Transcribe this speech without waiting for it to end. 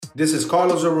This is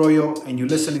Carlos Arroyo, and you're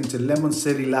listening to Lemon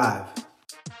City Live.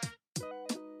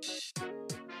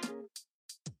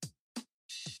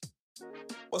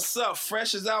 What's up?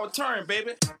 Fresh is our turn,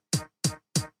 baby.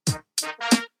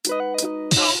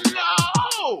 Oh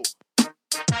no!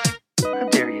 How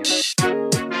dare you?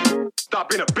 Stop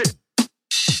being a bitch.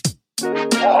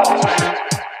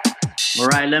 All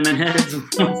right, Lemonheads,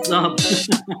 what's up?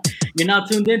 You're now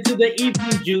tuned into the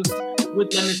Evening Juice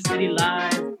with Lemon City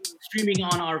Live, streaming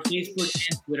on our Facebook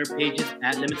and Twitter pages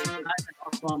at Lemon City Live, and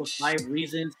also on the 5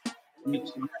 Reasons. Thank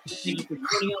you for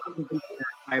joining us. Thank you for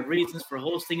 5 Reasons for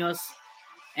hosting us.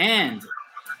 And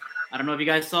I don't know if you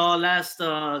guys saw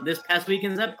this past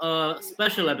weekend's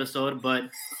special episode, but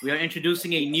we are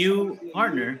introducing a new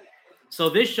partner. So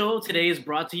this show today is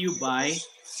brought to you by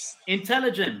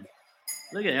Intelligent.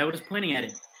 Look at it, I was pointing at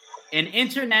it. An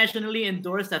internationally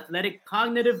endorsed athletic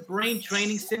cognitive brain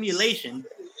training simulation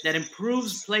that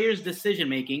improves players'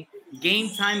 decision-making, game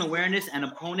time awareness, and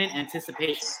opponent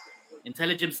anticipation.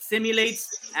 Intelligent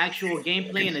simulates actual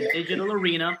gameplay in a digital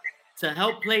arena to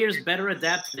help players better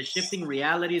adapt to the shifting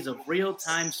realities of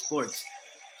real-time sports.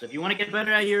 So if you want to get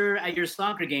better at your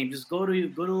soccer game, just go to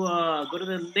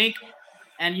the link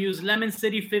and use Lemon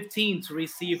City 15 to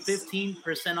receive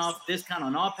 15% off discount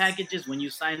on all packages when you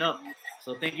sign up.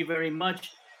 So thank you very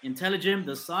much, Intelligent,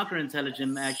 the soccer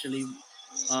Intelligent, actually.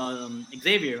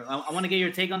 Xavier, I want to get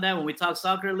your take on that when we talk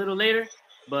soccer a little later.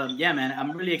 But yeah, man,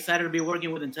 I'm really excited to be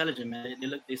working with Intelligent, man.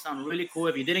 They sound really cool.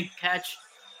 If you didn't catch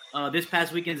this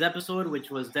past weekend's episode, which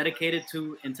was dedicated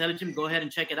to Intelligent, go ahead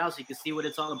and check it out so you can see what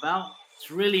it's all about. It's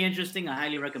really interesting. I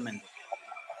highly recommend it.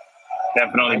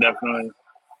 Definitely.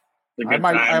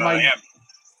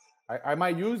 I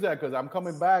might use that because I'm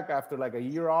coming back after like a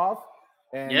year off,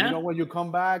 and you know when you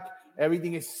come back,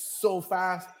 everything is so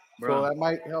fast. Bro. So that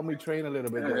might help me train a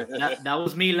little bit. That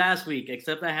was me last week,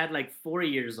 except I had like 4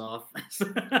 years off.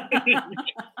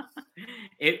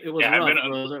 It was rough. It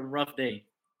was a rough day.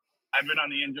 I've been on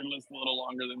the injured list a little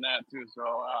longer than that too, so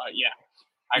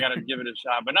I gotta give it a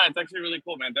shot. But no, it's actually really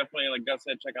cool, man. Definitely, like Gus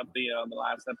said, check out the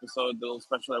last episode, the little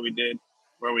special that we did,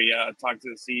 where we talked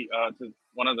to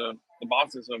one of the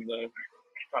bosses of the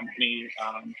company,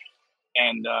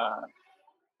 and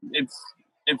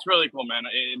it's really cool, man.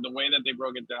 The way that they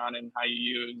broke it down and how you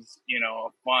use, a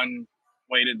fun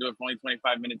way to do it for only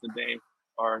 25 minutes a day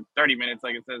or 30 minutes,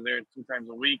 like it says there, 2 times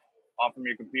a week, off from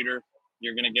your computer,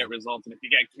 you're gonna get results. And if you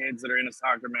get kids that are into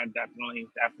soccer, man, definitely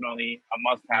a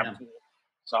must-have tool.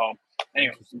 So,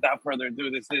 anyway, without further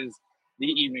ado, this is the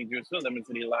Evening Juice with Lemon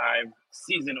City Live,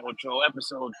 Season 8,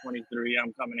 Episode 23.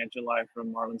 I'm coming at you live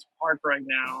from Marlins Park right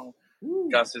now.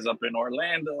 Ooh. Gus is up in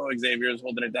Orlando. Xavier is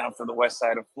holding it down for the west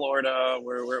side of Florida.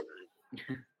 We're what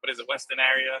is it, Western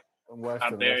area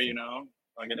out there,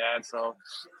 Look at that. So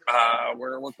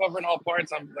we're covering all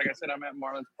parts. Like I said, I'm at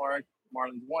Marlins Park.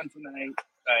 Marlins won tonight,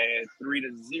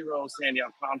 3-0. Sandy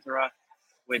Alcantara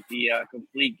with the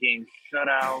complete game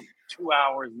shutout. 2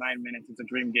 hours, 9 minutes. It's a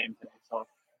dream game today, so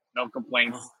no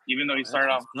complaints. Even though he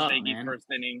started off shaky first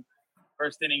inning.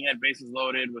 First inning had bases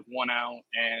loaded with 1 out,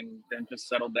 and then just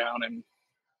settled down and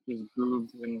just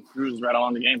cruised right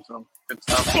along the game. So good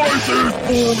stuff.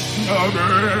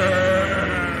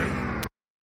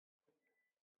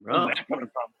 Bro,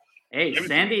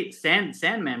 hey,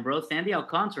 Sandman, bro. Sandy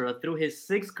Alcantara threw his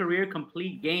 6th career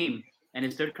complete game and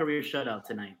his 3rd career shutout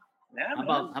tonight. Yeah, how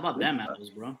about them apples,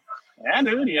 bro? Yeah,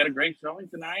 dude, he had a great showing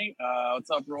tonight.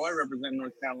 What's up, Roy, representing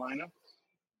North Carolina?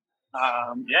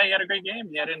 He had a great game.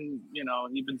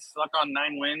 He'd been stuck on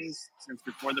 9 wins since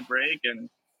before the break, and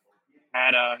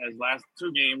had his last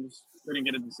 2 games, couldn't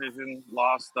get a decision,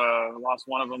 lost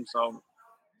one of them. So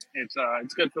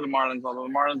it's good for the Marlins. Although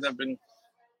the Marlins have been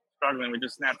struggling, we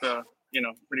just snapped a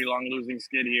pretty long losing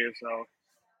skid here. So,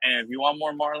 and if you want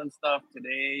more Marlins stuff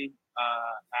today,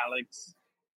 Alex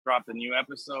dropped a new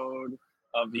episode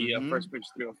of the First Pitch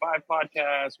 305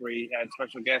 podcast, where he had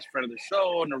special guest friend of the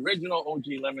show, an original OG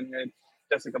Lemonhead,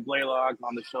 Jessica Blaylock,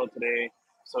 on the show today.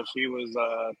 So she was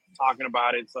talking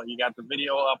about it. So you got the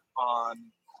video up on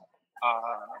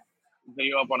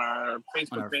our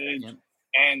Facebook page,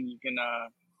 and you can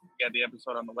get the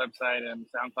episode on the website and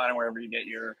SoundCloud and wherever you get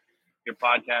your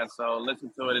podcast. So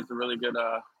listen to it. It's a really good.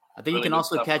 I think you can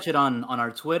also catch it on our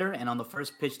Twitter and on the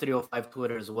First Pitch 305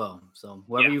 Twitter as well. So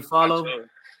whoever you follow. Absolutely.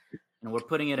 And we're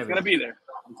putting it everywhere. It's gonna be there.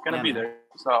 It's gonna be there.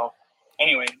 So,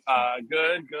 anyway,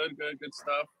 good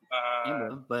stuff.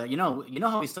 Bro. But you know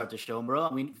how we start the show, bro.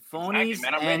 I mean, phonies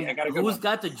and who's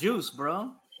got the juice,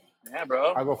 bro? Yeah,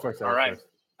 bro. I'll go first. All right.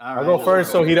 I'll go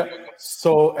first,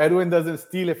 so Edwin doesn't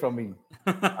steal it from me.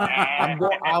 I'm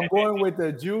going with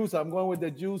the juice.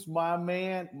 My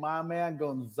man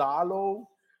Gonzalo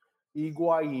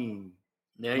Higuain.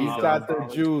 There He's you go. got the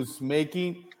juice,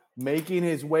 making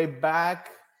his way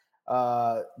back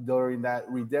during that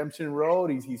redemption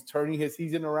road. He's turning his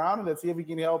season around, and let's see if he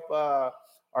can help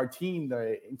our team,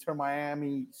 the Inter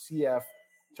Miami CF,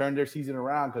 turn their season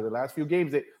around, because the last few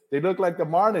games they look like the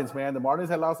Marlins, man. The Marlins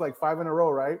had lost like 5 in a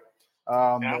row, right?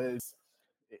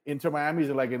 Inter Miami's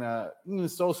like in a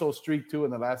so-so streak too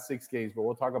in the last 6 games, but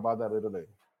we'll talk about that a little later.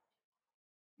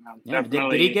 Yeah,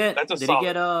 did he get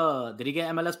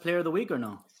MLS Player of the Week or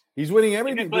no? He's winning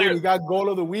everything. Dude. He got Goal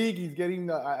of the Week. He's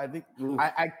getting I think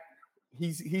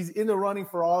he's in the running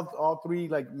for all 3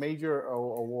 like major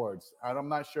awards. I'm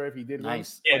not sure if he did win,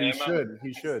 but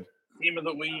he should. Team of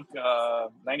the Week,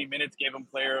 90 Minutes gave him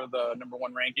Player of the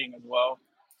 #1 ranking as well.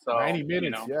 So 90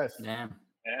 Minutes, yes. Damn.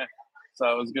 Yeah. So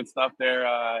it was good stuff there.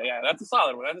 That's a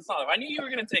solid one. I knew you were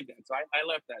going to take that, so I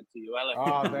left that to you.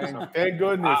 Thank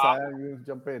goodness. I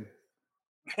jump in.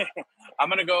 I'm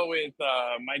going to go with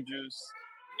my juice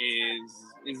is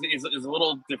a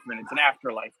little different. It's an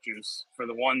afterlife juice for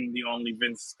the one, the only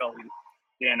Vince Scully,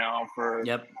 for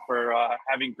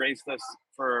having graced us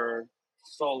for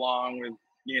so long with,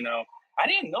 I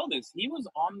didn't know this. He was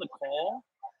on the call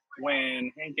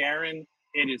when Hank Aaron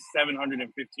hit his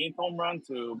 715th home run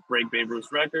to break Babe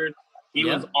Ruth's record. He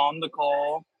was on the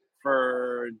call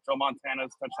for Joe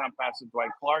Montana's touchdown pass to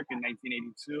Dwight Clark in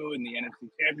 1982 in the NFC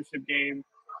Championship game.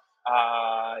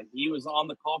 He was on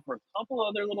the call for a couple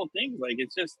other little things. Like,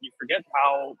 it's just, you forget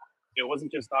how it wasn't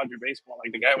just Dodger baseball.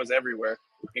 Like, the guy was everywhere,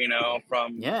 I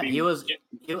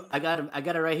got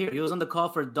it right here. He was on the call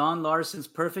for Don Larson's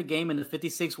perfect game in the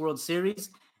 56 World Series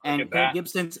and Kirk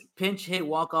Gibson's pinch hit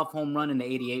walk-off home run in the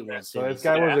 88 World Series. So this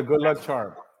guy was a good luck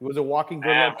charm. He was a walking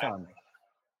good luck charm.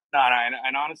 No,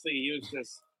 and honestly, he was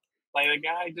just, like, the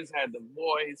guy just had the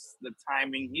voice, the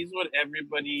timing. He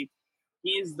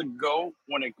is the GOAT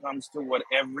when it comes to what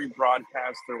every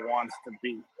broadcaster wants to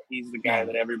be. He's the guy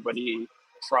that everybody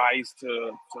tries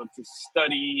to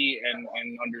study and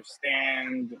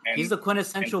understand. And he's the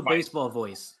quintessential baseball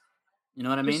voice. You know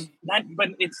what I mean? But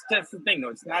that's the thing, though.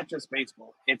 It's not just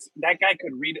baseball. It's that guy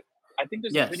could read. I think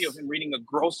there's a video of him reading a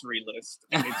grocery list,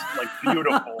 and it's like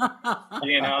beautiful.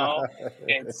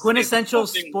 It's quintessential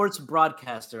sports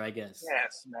broadcaster, I guess.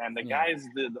 Yes, man. The guy's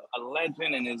a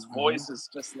legend, and his voice is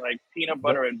just like peanut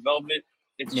butter and velvet.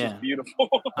 It's just beautiful.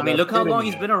 I mean, look how long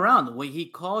he's been around. When he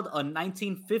called a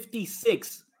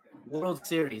 1956 World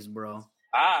Series, bro.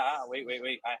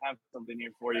 Wait. I have something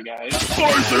here for you guys. I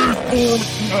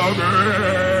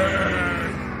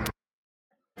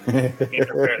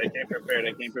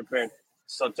came prepared.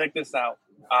 So check this out.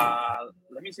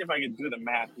 Let me see if I can do the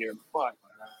math here. But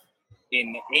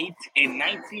in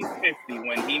 1950,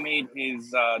 when he made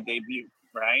his debut,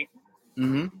 right?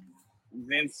 Mm-hmm.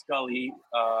 Vince Scully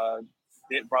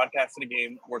broadcasted a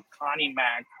game where Connie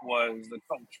Mack was the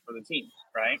coach for the team,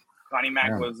 right? Connie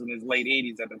Mack was in his late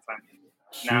 80s at the time.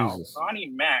 Now, Connie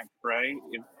Mack, right?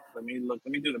 Let me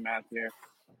do the math here.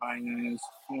 Minus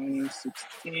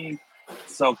 2016.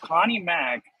 So Connie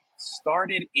Mack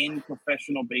started in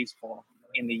professional baseball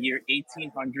in the year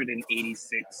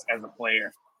 1886 as a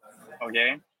player.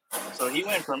 Okay? So he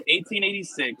went from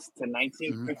 1886 to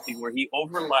 1950, where he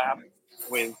overlapped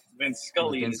with Vince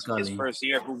Scully in his first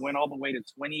year, who went all the way to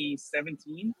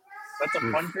 2017. That's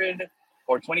 100,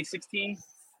 or 2016.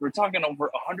 We're talking over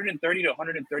 130 to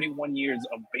 131 years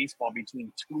of baseball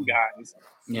between two guys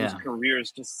whose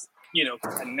careers just,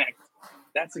 connect.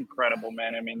 That's incredible,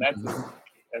 man. I mean, that's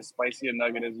as spicy a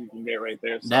nugget as you can get right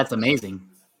there. So, that's amazing.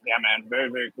 Yeah, man. Very,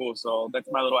 very cool. So that's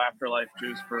my little afterlife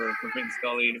juice for Vince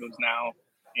Scully, who's now,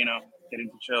 getting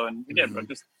to chill. And again, but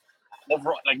just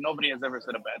overall, like, nobody has ever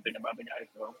said a bad thing about the guy.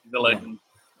 So he's a legend.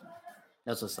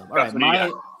 That's what's up. All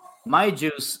right, my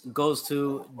juice goes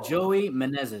to Joey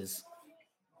Meneses.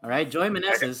 All right, Joey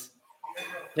Meneses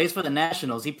plays for the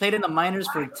Nationals. He played in the minors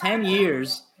for 10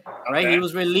 years, right? He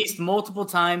was released multiple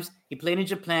times. He played in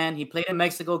Japan. He played in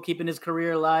Mexico, keeping his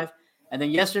career alive. And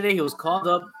then yesterday, he was called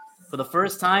up for the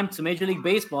first time to Major League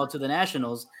Baseball, to the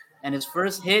Nationals, and his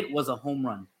first hit was a home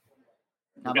run.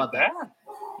 How about that?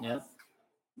 Yeah.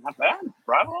 Not bad.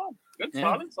 Bravo. Good,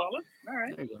 solid. All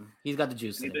right. There you go. He's got the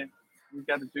juice. He's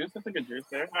got the juice. That's a good juice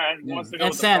there. All right. Who wants to go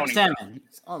and with Salmon.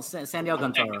 Oh, Sandy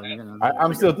Alcantara.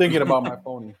 I'm still thinking about my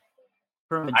phony.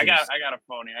 I got a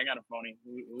phony.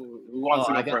 Who wants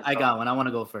to go first? I got one. I want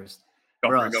to go first. Go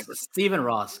bro, for it. Stephen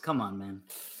Ross. Come on, man.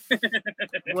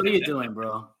 What are you doing,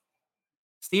 bro?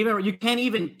 Stephen, you can't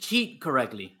even cheat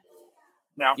correctly.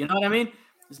 No. You know what I mean?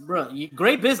 Bro,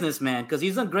 great businessman, because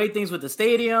he's done great things with the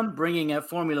stadium, bringing up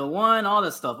Formula One, all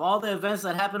that stuff, all the events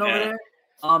that happen over there.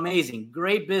 Amazing.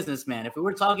 Great businessman. If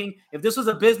this was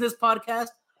a business podcast,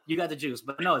 you got the juice.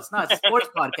 But no, it's not. It's a sports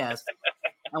podcast.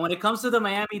 And when it comes to the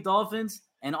Miami Dolphins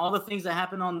and all the things that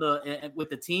happen on with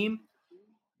the team,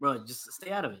 bro, just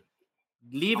stay out of it.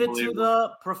 Leave it to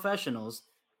the professionals.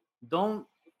 Don't,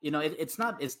 it's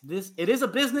not. It is a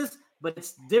business, but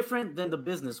it's different than the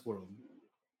business world.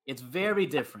 It's very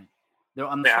different.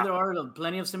 I'm sure there are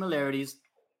plenty of similarities,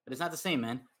 but it's not the same,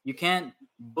 man. You can't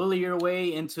bully your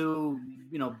way into,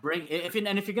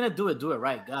 if you're gonna do it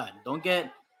right. God, don't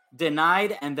get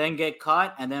denied and then get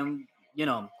caught and then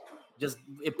just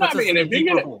it puts us in a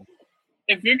deeper hole.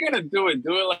 If you're gonna do it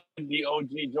like the OG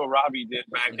Joe Robbie did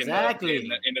back in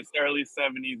the early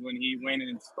 '70s when he went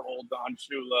and stole Don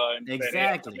Shula and said,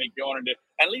 hey, to make the owner.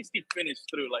 At least he finished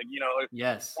through,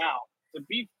 Yes. Now, to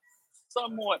be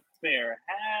somewhat fair,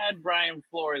 had Brian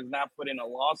Flores not put in a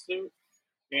lawsuit,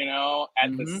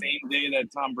 at the same day that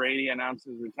Tom Brady announced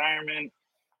his retirement,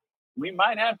 we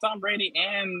might have Tom Brady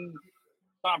and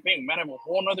Tom Payne might have a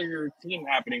whole other team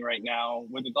happening right now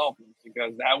with the Dolphins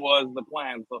because that was the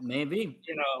plan. So maybe,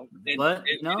 it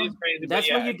is crazy.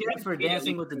 That's what you get for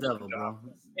dancing with the devil, bro.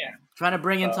 Yeah, trying to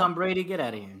bring in Tom Brady, get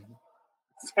out of here.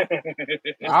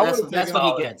 That's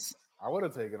what he gets. I would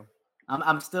have taken him.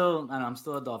 I'm still a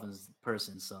Dolphins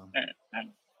person. So all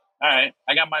right,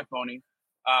 I got my phony.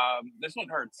 This one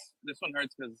hurts. This one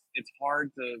hurts because it's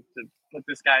hard to put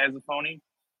this guy as a phony,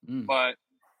 but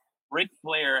Ric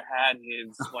Flair had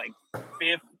his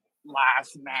fifth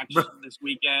last match this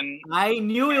weekend. I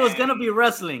knew it was gonna be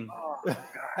wrestling. Oh God,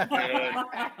 dude.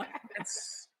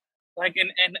 It's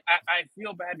and I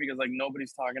feel bad because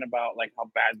nobody's talking about how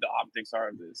bad the optics are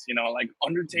of this.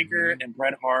 Undertaker and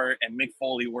Bret Hart and Mick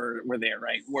Foley were there,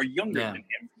 right? We're younger than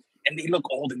him, and they look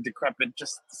old and decrepit,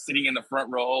 just sitting in the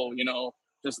front row.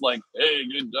 Just hey,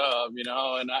 good job,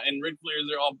 and Ric Flair's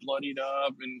are all bloodied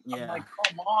up, and I'm like,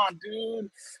 come on,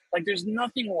 dude. There's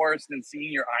nothing worse than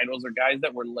seeing your idols or guys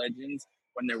that were legends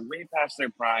when they're way past their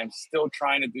prime, still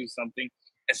trying to do something,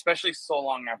 especially so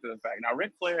long after the fact. Now,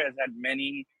 Ric Flair has had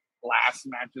many last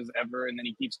matches ever, and then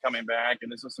he keeps coming back,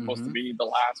 and this was supposed to be the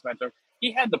last match ever.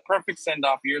 He had the perfect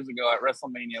send-off years ago at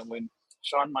WrestleMania when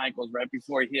Shawn Michaels, right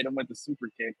before he hit him with the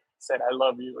super kick, said, I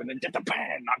love you, and then get the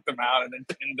bang, knocked him out, and then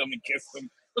pinned him and kissed him.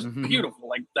 It was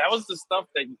beautiful. That was the stuff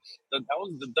that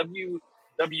was the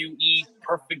WWE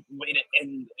perfect way to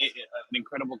end an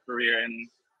incredible career. And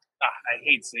I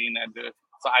hate saying that, dude.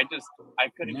 So I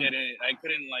couldn't get it. I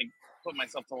couldn't put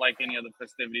myself to any of the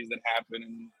festivities that happen.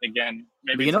 And again,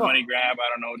 maybe it's a money grab. I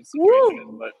don't know what the situation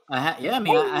is, but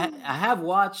I have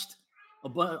watched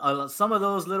some of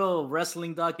those little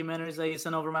wrestling documentaries that you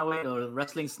sent over my way, or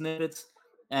wrestling snippets.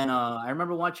 And I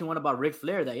remember watching one about Ric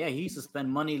Flair that he used to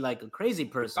spend money like a crazy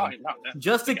person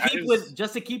just to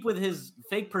keep with his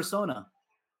fake persona.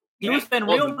 He would spend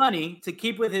real money to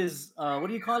keep with his what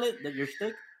do you call it? Your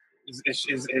shtick?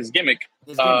 His gimmick.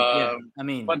 I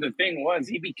mean, but the thing was,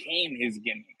 he became his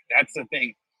gimmick. That's the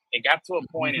thing. It got to a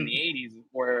point in the '80s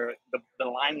where the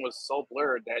line was so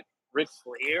blurred that Ric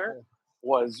Flair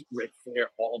was Ric Flair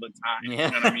all the time. Yeah.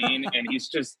 You know what I mean? And he's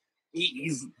just.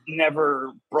 He's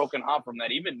never broken off from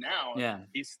that. Even now,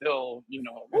 he's still, doing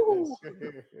all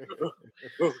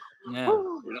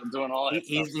that stuff.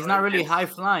 He's not really high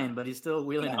flying, but he's still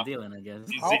wheeling and dealing, I guess.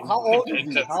 How old is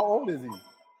he? How old is he?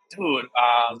 Dude,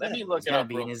 let me look it up.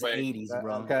 Be in his 80s,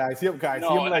 bro. Okay, I see him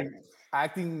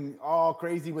acting all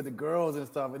crazy with the girls and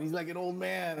stuff, and he's like an old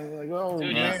man. And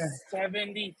dude, man, he's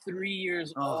 73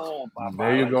 years old. Papa.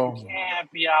 There you go. You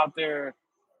can't be out there.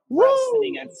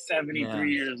 Wrestling at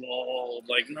 73 years old.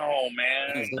 No,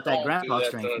 man. He's got that grandpa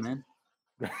strength, man.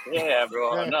 Yeah,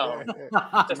 bro. No.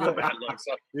 Just a bad look.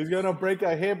 So, he's going to break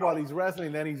a hip while he's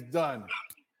wrestling, then he's done.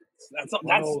 That's all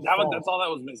that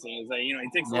was missing. Is that, he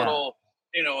takes a little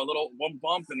one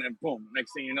bump, and then boom.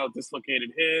 Next thing you know,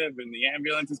 dislocated hip, and the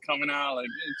ambulance is coming out.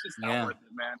 It's just not worth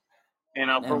it, man.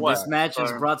 For what? This match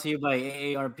is brought to you by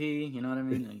AARP. You know what I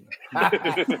mean?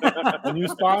 A new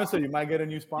sponsor. You might get a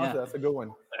new sponsor. That's a good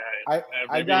one. I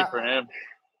got for him.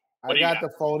 I got the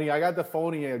phony.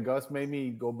 Gus made me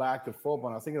go back to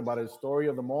football. I was thinking about it. The story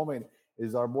of the moment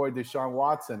is our boy Deshaun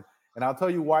Watson, and I'll tell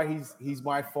you why he's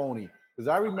my phony. Because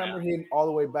I remember him all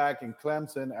the way back in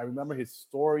Clemson. I remember his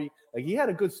story. He had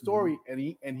a good story, and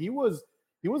he was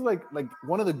like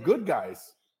one of the good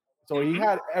guys. So he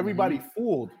had everybody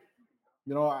fooled.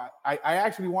 I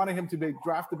actually wanted him to be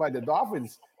drafted by the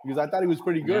Dolphins because I thought he was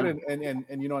pretty good, and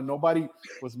nobody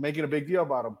was making a big deal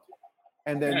about him.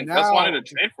 And then now, Gus wanted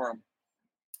to trade for him.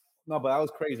 No, but that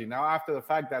was crazy. Now after the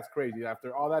fact, that's crazy.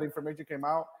 After all that information came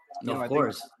out, of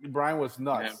course, Brian was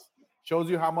nuts. Yeah.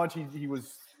 Shows you how much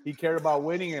he cared about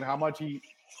winning and how much he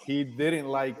didn't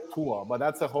like Tua. But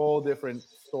that's a whole different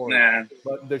story. Nah.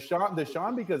 But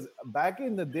Deshaun, because back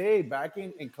in the day, back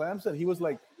in Clemson, he was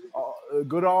like a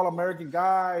good All-American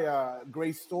guy,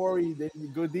 great story,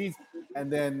 good deeds. And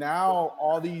then now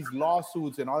all these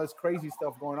lawsuits and all this crazy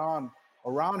stuff going on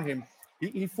around him,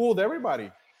 he fooled everybody.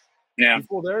 Yeah. He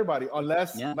fooled everybody,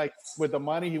 unless like with the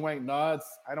money he went nuts.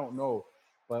 I don't know,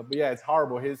 but yeah, it's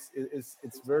horrible. It's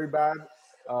very bad.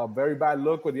 Very bad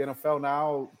look with the NFL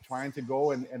now trying to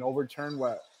go and overturn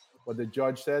what the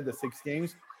judge said, the 6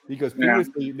 games, because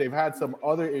previously they've had some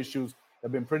other issues that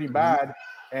have been pretty bad,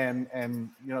 and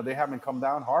they haven't come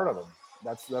down hard on them.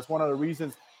 That's one of the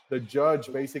reasons the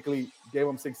judge basically gave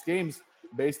them 6 games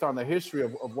based on the history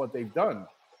of what they've done.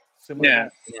 Similar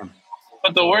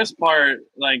But the worst part,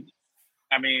 like,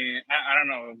 I mean, I don't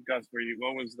know, Gus, for you,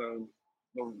 what was the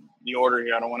order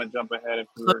here? I don't want to jump ahead if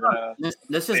we were gonna.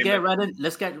 Let's just get right in.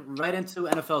 Let's get right into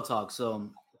NFL talk. So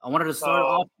I wanted to start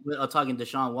off with talking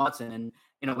Deshaun Watson,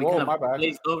 and we kind of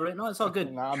glazed over it. No, it's all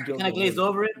good. Kind of glazed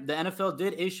over it. The NFL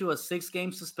did issue a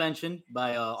 6-game suspension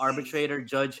by arbitrator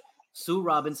Judge Sue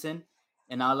Robinson,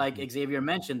 and now, like Xavier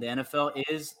mentioned, the NFL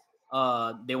is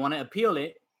they want to appeal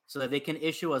it so that they can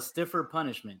issue a stiffer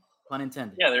punishment. Pun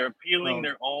intended. Yeah, they're appealing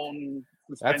their own.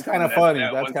 That's kind of funny.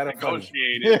 That's kind of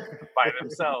negotiated by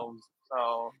themselves.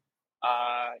 So,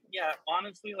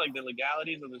 honestly, like the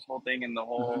legalities of this whole thing and the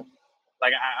whole,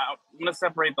 like I'm gonna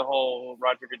separate the whole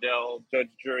Roger Goodell, judge,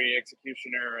 jury,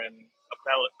 executioner, and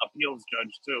appeals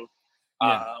judge too.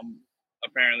 Yeah.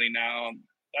 Apparently now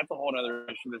that's a whole other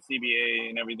issue, the CBA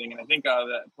and everything. And I think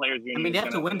that players union. I mean, they have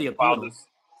to win the appeal.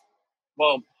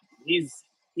 Well, he's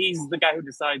the guy who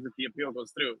decides if the appeal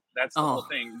goes through. That's the whole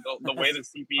thing. The way the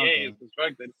CPA is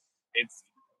constructed,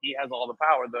 he has all the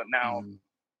power. Now,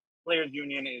 players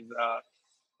union is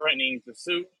threatening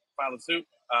to file a suit.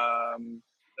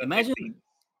 Imagine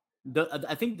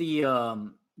I think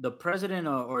the president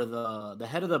or the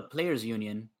head of the players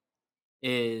union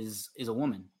is a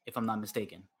woman, if I'm not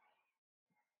mistaken.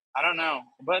 I don't know,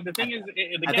 but the thing is,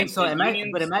 I think so.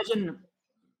 But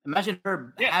imagine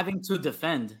her having to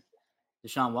defend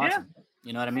Deshaun Watson. Yeah.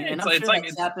 You know what I mean? And I'm sure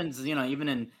this happens,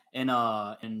 even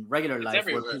in regular life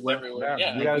everywhere.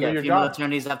 Yeah, female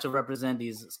attorneys have to represent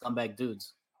these scumbag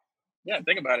dudes. Yeah,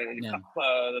 think about it.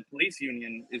 The police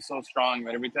union is so strong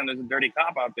that every time there's a dirty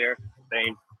cop out there,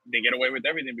 they get away with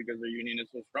everything because their union is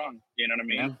so strong. You know what I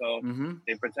mean? So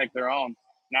they protect their own.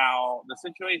 Now, the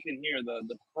situation here,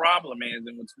 the problem is,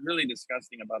 and what's really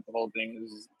disgusting about the whole thing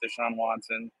is Deshaun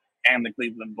Watson and the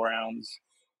Cleveland Browns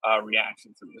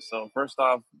reaction to this. So first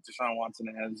off, Deshaun Watson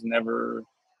has never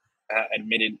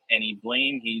admitted any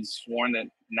blame. He's sworn that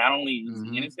not only is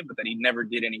he innocent, but that he never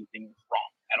did anything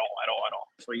wrong at all.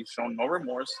 So he's shown no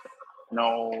remorse,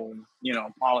 no,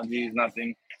 apologies,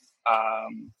 nothing.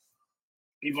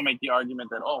 People make the argument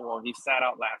that, he sat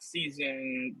out last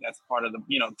season. That's part of the,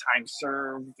 time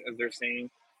served, as they're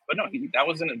saying. But no, that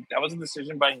was a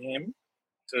decision by him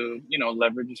to,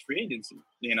 leverage his free agency,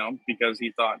 because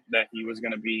he thought that he was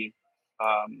going to be,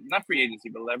 not free agency,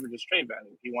 but leverage his trade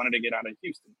value. He wanted to get out of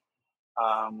Houston.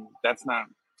 That's not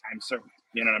time served.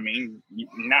 You know what I mean?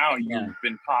 Now you've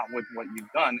been caught with what you've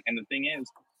done. And the thing is,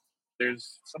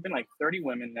 there's something like 30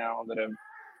 women now that have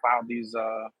filed these,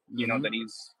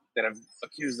 that have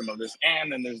accused them of this.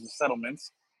 And then there's the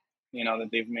settlements, that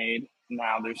they've made.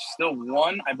 Now there's still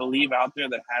one, I believe, out there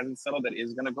that hasn't settled that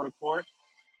is going to go to court.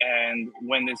 And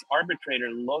when this arbitrator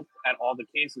looked at all the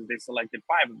cases, they selected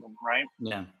 5 of them, right?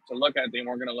 Yeah. To look at, they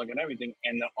weren't going to look at everything.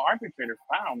 And the arbitrator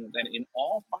found that in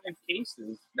all 5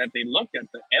 cases that they looked at,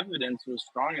 the evidence was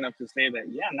strong enough to say that,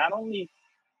 not only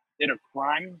did a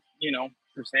crime,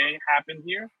 per se happen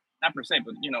here, not per se,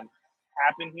 but,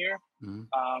 happen here,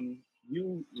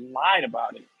 you lied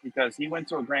about it because he went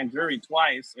to a grand jury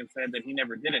twice and said that he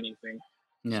never did anything.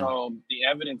 Yeah. So the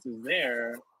evidence is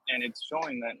there. And it's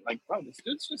showing that, like, bro, this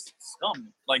dude's just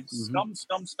scum. Like, scum.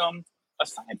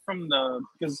 Aside from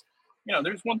because,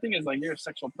 there's one thing is, like, you're a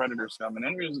sexual predator scum. And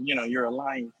then there's, you're a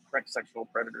lying sexual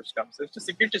predator scum. So it's just,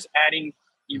 if you're just adding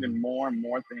even more and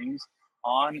more things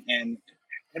on and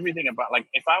everything about, like,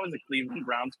 if I was a Cleveland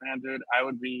Browns fan, dude, I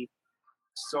would be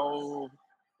so,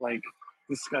 like,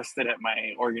 disgusted at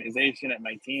my organization, at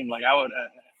my team. Like, I would...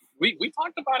 We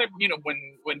talked about it,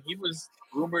 when he was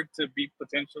rumored to be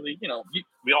potentially,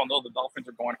 we all know the Dolphins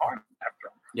are going hard after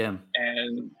him. Yeah.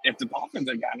 And if the Dolphins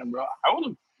had gotten him, bro, I would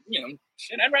have,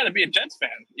 I'd rather be a Jets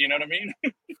fan, you know what I mean,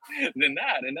 than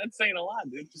that. And that's saying a lot,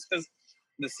 dude, just because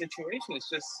the situation is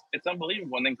it's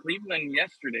unbelievable. And then Cleveland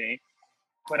yesterday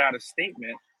put out a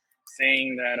statement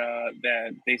saying that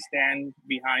that they stand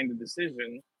behind the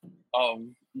decision of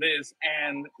this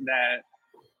and that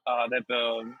that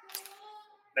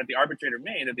that the arbitrator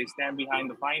made, that they stand behind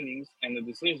the findings and the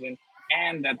decision,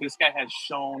 and that this guy has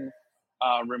shown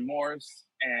remorse,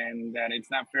 and that it's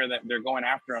not fair that they're going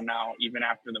after him now, even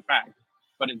after the fact.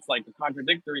 But it's like a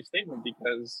contradictory statement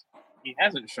because he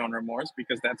hasn't shown remorse,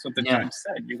 because that's what the judge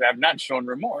said. You have not shown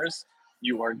remorse.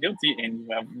 You are guilty and you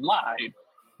have lied.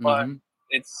 But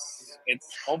it's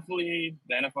hopefully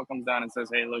the NFL comes down and says,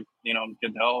 hey, look,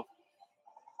 Goodell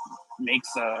makes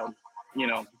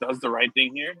does the right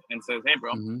thing here and says, hey,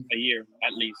 bro, a year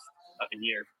at least, a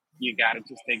year. You got to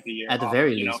just take the year at the off,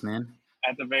 very least, man.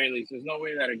 At the very least, there's no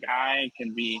way that a guy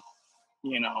can be,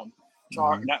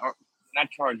 charged, not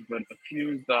charged, but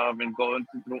accused of and going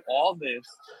through all this,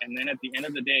 and then at the end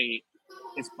of the day,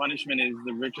 his punishment is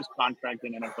the richest contract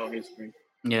in NFL history.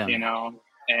 Yeah.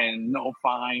 And no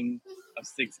fine, a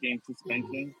 6-game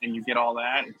suspension, and you get all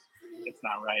that. It's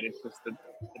not right. It's just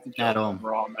it's a joke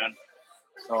overall, man.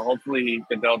 So hopefully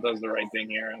Goodell does the right thing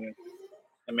here and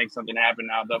makes something happen.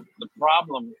 Now the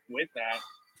problem with that,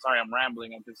 sorry, I'm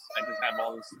rambling. I just have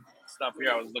all this stuff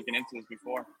here. I was looking into this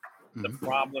before. The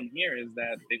problem here is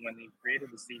that when they created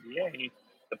the CBA,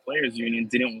 the players union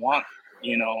didn't want,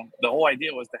 the whole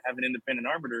idea was to have an independent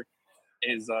arbiter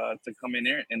is to come in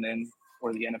there and then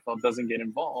where the NFL doesn't get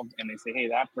involved and they say, hey,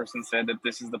 that person said that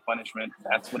this is the punishment.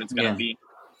 That's what it's going to be.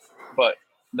 But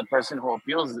the person who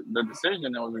appeals the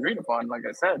decision that was agreed upon, like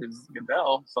I said, is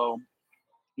Goodell. So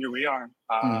here we are.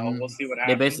 We'll see what happens.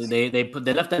 They basically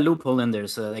they left that loophole in there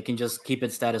so they can just keep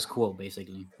it status quo,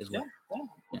 basically. Is what.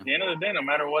 Yeah. At the end of the day, no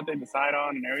matter what they decide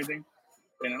on and everything,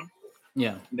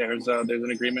 there's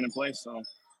an agreement in place. So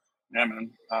yeah,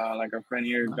 man. Like our friend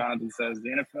here, Jonathan says, the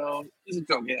NFL is a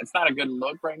joke. Yeah, it's not a good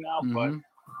look right now, but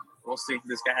we'll see.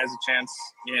 This guy has a chance,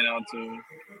 to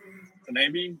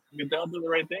maybe Goodell do the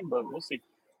right thing, but we'll see.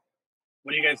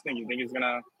 What do you guys think? You think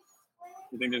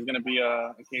there's gonna be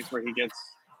a case where he gets,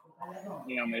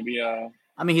 maybe I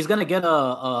mean, he's gonna get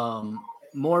a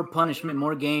more punishment,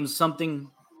 more games,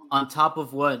 something on top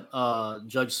of what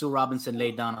Judge Sue Robinson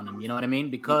laid down on him. You know what I mean?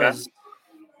 Because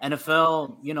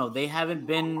NFL, they haven't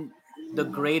been the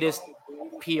greatest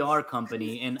PR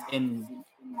company in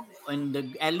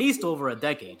at least over a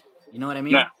decade. You know what I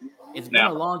mean? Yeah. It's been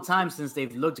a long time since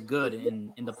they've looked good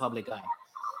in the public eye.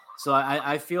 So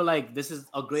I feel like this is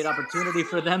a great opportunity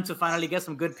for them to finally get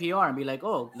some good PR and be like,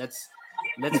 oh, let's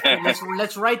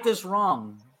right this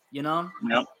wrong,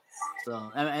 Yep.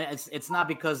 So and it's not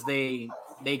because they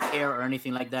care or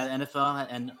anything like that. NFL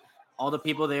and all the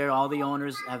people there, all the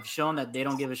owners have shown that they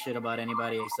don't give a shit about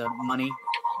anybody except money.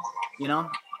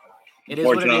 It is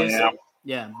what it is.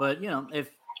 Yeah, but if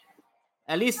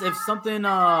at least if something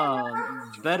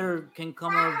better can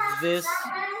come of this,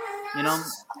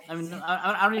 I mean,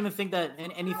 I don't even think that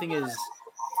anything is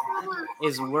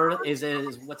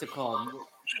what's it called?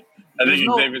 There's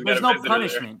no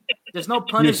punishment. There's no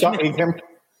punishment.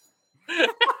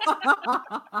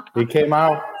 He came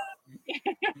out.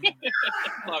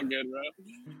 All good, bro.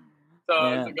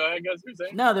 So go ahead, guys. You're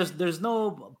saying? No, there's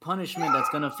no punishment that's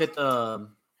gonna fit the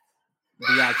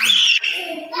action.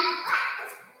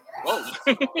 Whoa.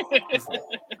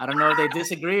 I don't know if they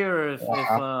disagree or if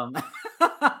well,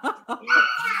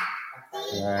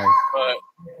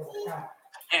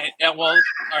 all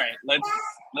right.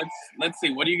 Let's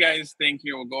see. What do you guys think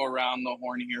here? We'll go around the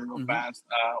horn here real fast.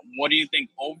 What do you think?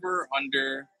 Over,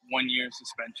 under 1 year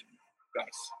suspension,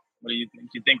 Gus? What do you think?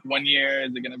 You think 1 year?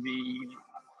 Is it going to be?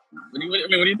 What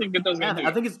do you think Goodell's going to do?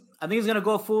 I think it's going to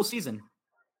go a full season.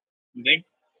 You think?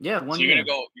 Yeah, 1 year. So you're going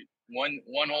to go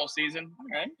one whole season?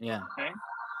 Okay. Yeah. Okay.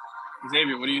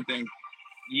 Xavier, what do you think?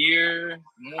 Year,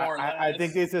 more or less? I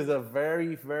think this is a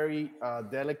very, very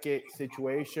delicate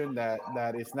situation that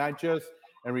it's not just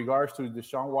in regards to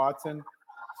Deshaun Watson,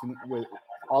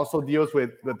 also deals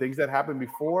with the things that happened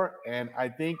before. And I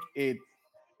think it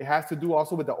has to do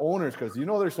also with the owners, because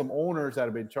there's some owners that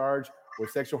have been charged with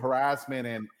sexual harassment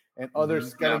and other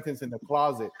skeletons in the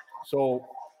closet. So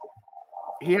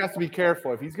he has to be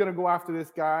careful. If he's going to go after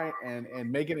this guy and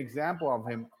make an example of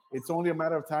him, it's only a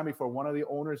matter of time before one of the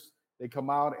owners, they come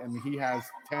out and he has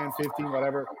 10, 15,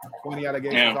 whatever, 20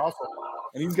 allegations also.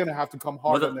 And he's going to have to come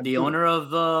hard on them. The owner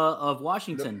of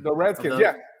Washington. The Redskins,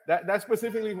 That's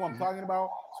specifically what I'm talking about.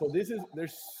 So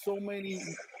there's so many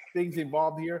things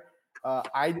involved here.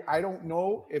 I don't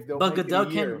know if they'll. But Goodell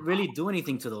can't really do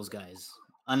anything to those guys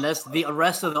unless the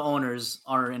rest of the owners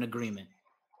are in agreement.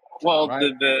 Well,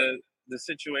 right. The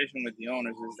situation with the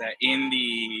owners is that in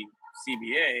the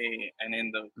CBA and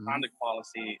in the conduct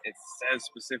policy, it says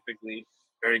specifically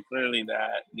very clearly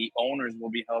that the owners will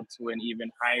be held to an even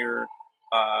higher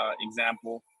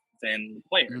example than the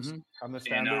players.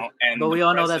 Understand? And but we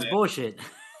all know that's bullshit.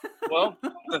 Well,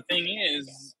 the thing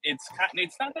is, it's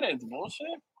not that it's bullshit.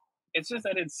 It's just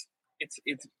that it's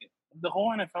the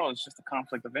whole NFL is just a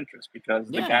conflict of interest because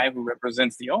the Yeah. guy who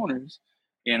represents the owners,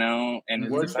 and is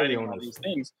Works for the deciding all owners. these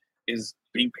things is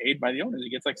being paid by the owners. He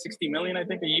gets like 60 million, I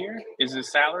think, a year is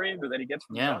his salary that he gets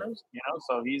from Yeah. the owners.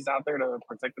 So he's out there to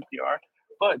protect the PR.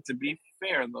 But to be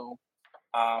fair, though,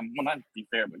 well, not to be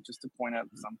fair, but just to point out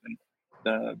something.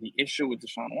 The issue with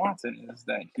Deshaun Watson is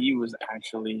that he was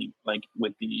actually like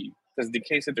because the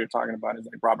case that they're talking about is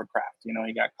like Robert Kraft.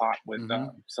 He got caught with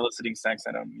soliciting sex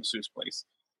at a masseuse place,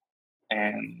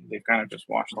 and they've kind of just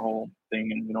washed the whole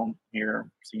thing, and we don't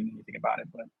see anything about it.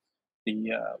 But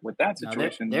with that Now,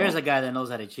 situation, there's a guy that knows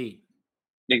how to cheat.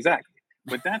 exactly.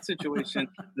 With that situation,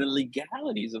 the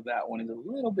legalities of that one is a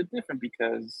little bit different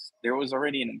because there was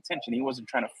already an intention. He wasn't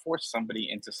trying to force somebody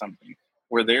into something.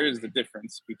 Where there is the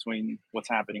difference between what's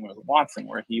happening with Watson,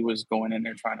 where he was going in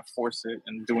there trying to force it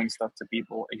and doing stuff to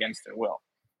people against their will.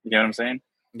 You get what I'm saying?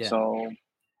 Yeah. So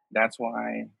that's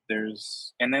why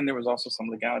and then there was also some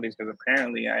legalities because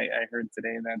apparently I heard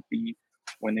today that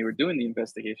when they were doing the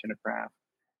investigation of Kraft,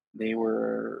 they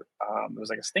were it was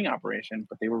like a sting operation,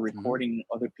 but they were recording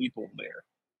other people there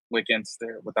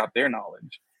without their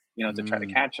knowledge, to try to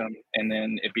catch them, and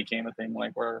then it became a thing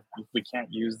like where we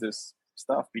can't use this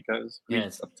stuff because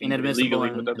it's inadmissible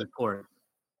in the court.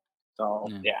 So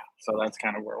so that's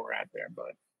kind of where we're at there.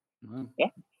 But yeah,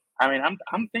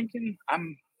 I'm thinking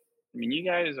you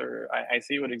guys are. I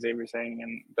see what Xavier's saying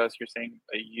and Gus, you're saying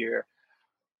a year.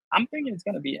 I'm thinking it's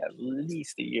going to be at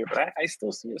least a year, but I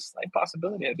still see a slight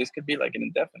possibility that this could be like an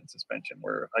indefinite suspension,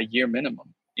 where a year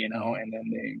minimum, and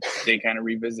then they kind of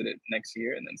revisit it next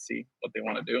year and then see what they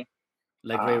want to do.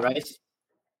 Like Ray Rice?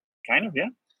 Kind of, yeah.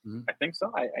 I think so.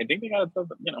 I think they got to,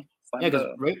 yeah,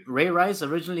 because Ray Rice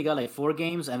originally got like 4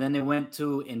 games, and then they went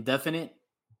to indefinite.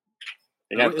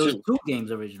 It was 2 games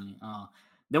originally.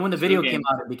 Then when the video came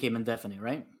out, it became indefinite,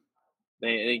 right?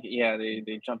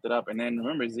 They jumped it up, and then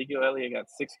remember Ezekiel Elliott got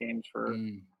 6 games for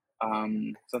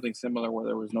something similar where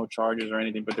there was no charges or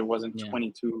anything, but there wasn't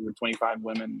 22 or 25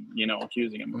 women,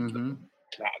 accusing him of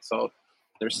that. So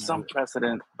there's some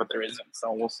precedent, but there isn't.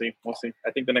 So we'll see.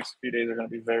 I think the next few days are going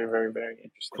to be very, very, very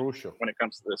interesting. Crucial when it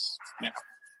comes to this. Yeah,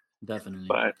 definitely.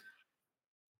 But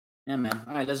yeah, man.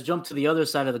 All right, let's jump to the other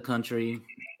side of the country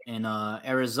in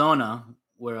Arizona,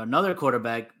 where another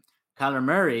quarterback, Kyler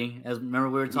Murray, as remember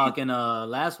we were talking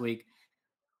last week,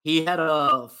 he had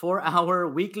a 4-hour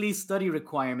weekly study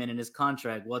requirement in his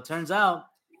contract. Well, it turns out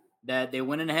that they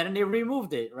went ahead and they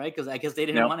removed it, right? Because I guess they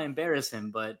didn't want to embarrass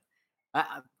him. But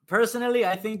personally,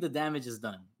 I think the damage is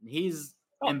done. He's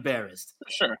embarrassed. For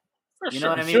sure. You know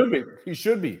what I mean? He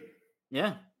should be.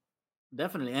 Yeah,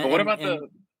 definitely. But what about the...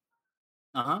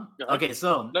 Okay,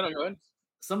 so go ahead.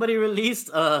 Somebody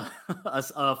released a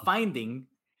finding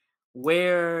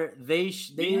where they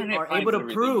are able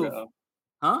to prove,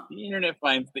 The internet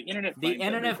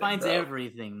finds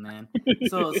everything, man.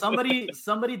 So somebody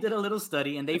did a little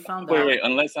study and they found out. Wait,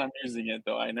 unless I'm using it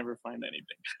though, I never find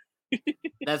anything.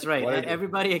 That's right.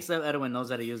 Everybody except Edwin knows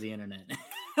how to use the internet.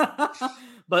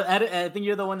 But I think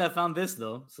you're the one that found this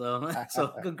though. So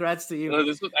congrats to you.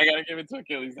 I gotta give it to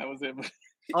Achilles. That was it.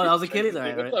 Oh, that was Achilles. All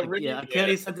right. Yeah,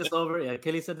 Achilles sent this over. Yeah,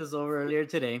 Achilles sent this over earlier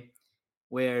today,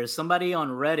 where somebody on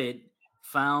Reddit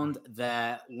found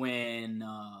that when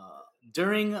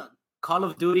during Call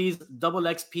of Duty's double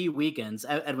XP weekends,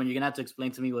 Edwin, you're gonna have to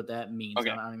explain to me what that means. Okay.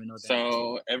 I don't even know what that means.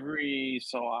 So every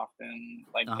so often,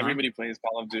 everybody plays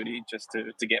Call of Duty just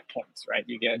to get points, right?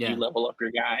 You level up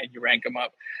your guy, you rank them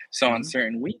up. So on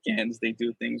certain weekends, they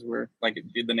do things where, like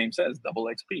the name says, double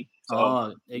XP.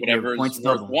 So whatever is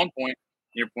worth 1 point,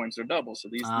 your points are double. So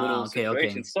these little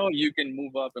situations, so you can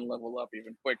move up and level up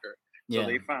even quicker. So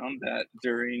they found that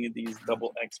during these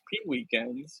double XP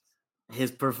weekends, his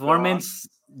performance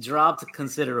dropped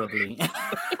considerably.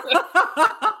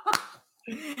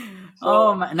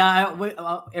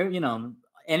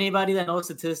 Anybody that knows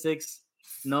statistics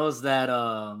knows that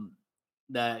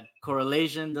that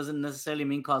correlation doesn't necessarily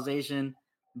mean causation.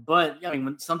 But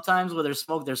sometimes where there's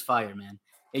smoke, there's fire, man.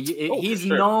 He's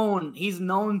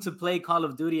known to play Call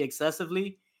of Duty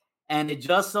excessively, and it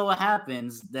just so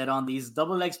happens that on these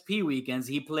double XP weekends,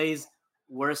 he plays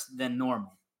worse than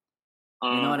normal. You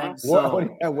know what I mean? So,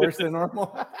 worse than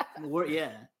normal?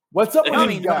 Yeah. What's up with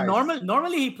these guys?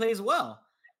 Normally he plays well,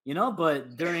 but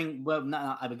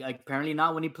apparently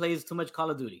not when he plays too much Call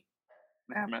of Duty.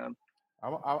 Yeah, man.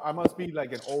 I must be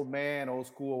like an old man, old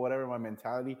school, whatever my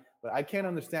mentality, but I can't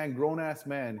understand grown-ass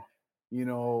men,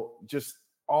 just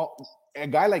a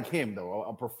guy like him, though,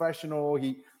 a professional,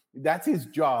 that's his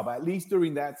job. At least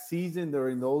during that season,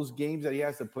 during those games that he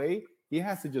has to play, he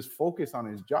has to just focus on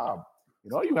his job.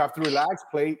 You have to relax,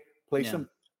 play some,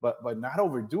 but not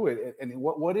overdo it. And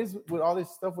what is with all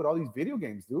this stuff with all these video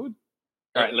games, dude?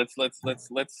 All right, let's play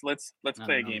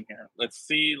a game here. Let's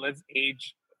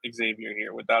age Xavier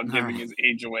here without giving his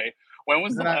age away. When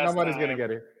was the last nobody's time? Gonna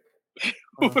get it.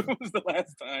 When was the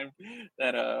last time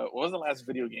that what was the last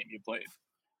video game you played?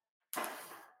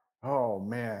 Oh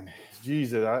man,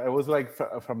 Jesus! It was like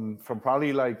from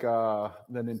probably like the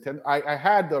Nintendo. I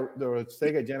had the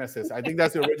Sega Genesis. I think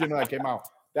that's the original that came out.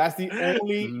 That's the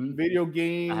only video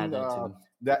game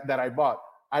that I bought.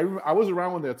 I was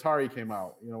around when the Atari came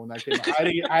out. When that came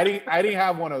out, I didn't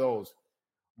have one of those,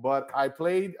 but I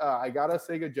played. I got a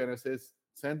Sega Genesis.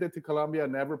 Sent it to Colombia.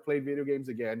 Never played video games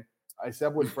again,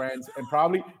 except with friends. And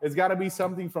probably it's got to be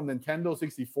something from Nintendo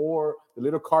 64, the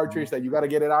little cartridge that you got to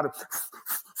get it out of.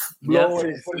 Blow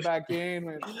it, put it back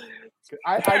in.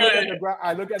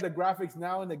 I look at the graphics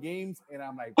now in the games, and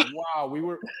I'm like, wow, we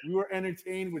were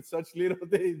entertained with such little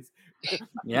things.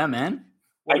 Yeah, man.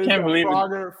 I can't believe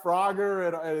Frogger.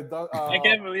 I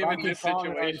can't believe in this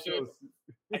situation.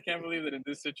 I can't believe that in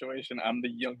this situation, I'm the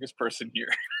youngest person here.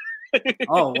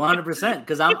 Oh, 100%.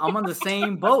 Because I'm on the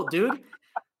same boat, dude.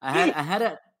 I had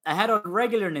a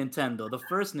regular Nintendo, the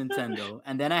first Nintendo,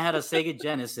 and then I had a Sega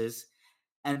Genesis.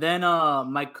 And then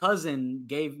my cousin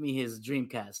gave me his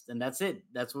Dreamcast, and that's it.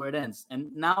 That's where it ends.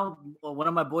 And now one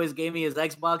of my boys gave me his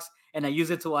Xbox, and I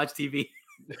use it to watch TV.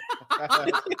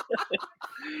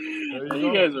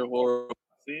 You guys are horrible.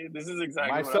 See, this is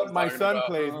exactly my son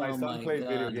plays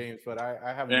video games, but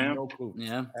I have no clue.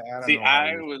 Yeah. See,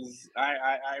 I was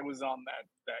on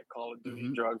that Call of Duty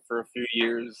drug for a few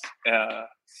years,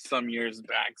 some years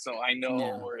back. So I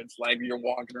know where it's like you're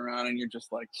walking around and you're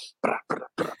just like, you're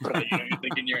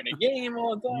thinking you're in a game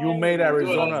all the time. You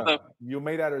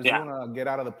made Arizona get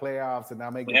out of the playoffs and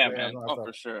now make the playoffs. Man. Oh,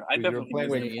 for sure. I definitely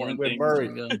playing with Murray.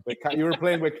 You were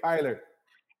playing with Kyler.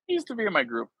 He used to be in my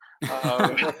group.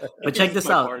 But check this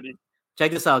out. Check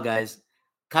this out, guys.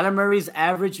 Kyler Murray's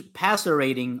average passer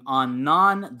rating on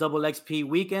non-double XP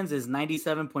weekends is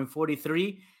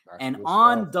 97.43, and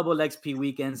on double XP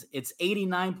weekends, it's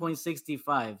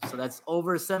 89.65. So that's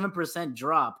over 7%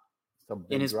 drop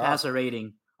in his passer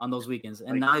rating on those weekends.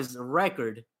 And now his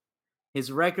record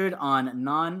on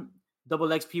non-double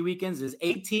XP weekends is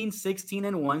 18, 16,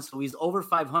 and 1. So he's over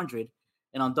 500.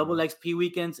 And on double XP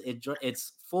weekends,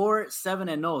 it's 4, 7,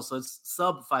 and 0. So it's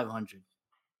sub 500.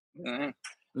 Mm-hmm.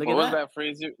 What was that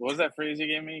phrase you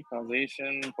gave me?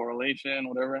 Causation, correlation,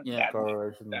 whatever. Yeah,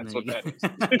 correlation. That's what that is.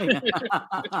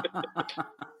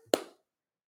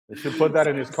 They should put that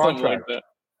in his contract.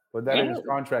 Put that in his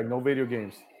contract. No video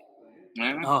games.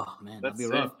 Oh man, that'd be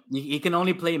rough. He can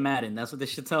only play Madden. That's what they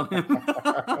should tell him.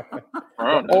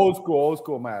 Old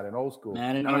school Madden. Old school.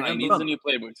 Madden. He needs the new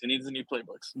playbooks.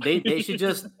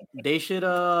 They should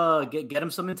get him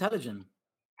some intelligent,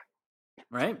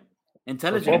 right?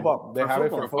 Intelligent. Football. They have it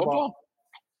for football.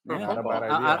 Yeah. Not a bad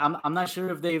idea. I'm not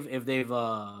sure if they've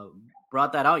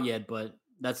brought that out yet, but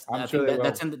that's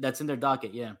in their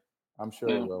docket. Yeah, I'm sure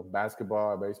they will.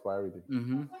 Basketball, baseball, everything.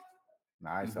 Mm-hmm.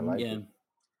 Nice. I like it.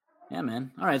 Yeah,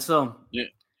 man. All right, so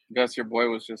Gus, your boy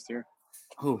was just here.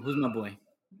 Who's my boy?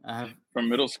 From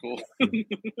middle school.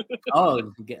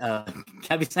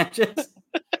 Gabby Sanchez.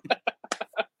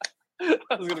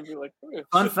 I was gonna be like,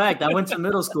 fun fact, I went to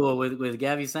middle school with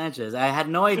Gabby Sanchez. I had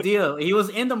no idea he was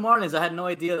in the Marlins. I had no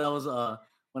idea that was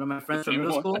one of my friends from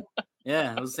middle school.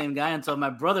 Yeah, it was the same guy until my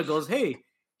brother goes, "Hey,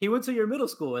 he went to your middle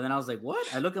school," and then I was like, "What?"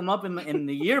 I look him up in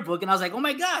the yearbook, and I was like, "Oh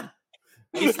my god,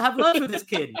 I used to have lunch with this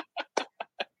kid."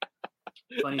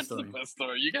 Funny story. That's the best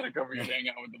story. You gotta cover your hang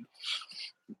out with him.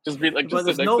 Just be like,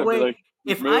 there's no way.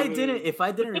 If I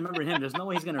didn't remember him, there's no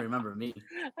way he's gonna remember me.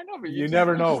 I know, but you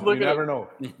never know. You never know.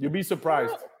 You'll be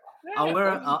surprised.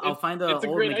 I'll find an old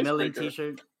McMillan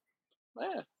T-shirt.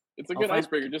 Yeah, it's a good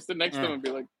icebreaker. Just sit next to him and be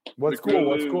like, "What school?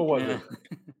 What school was it?"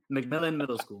 McMillan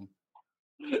Middle School.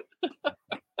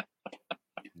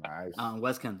 Nice.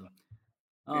 West Kendall.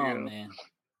 Oh man.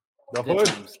 The hood.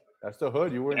 That's the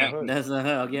hood. You were in the hood. That's the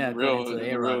hood. Yeah, it's an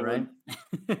A-Rod, right?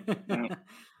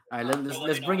 All right,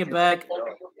 let's bring it back.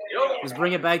 Let's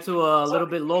bring it back to a little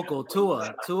bit local.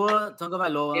 Tua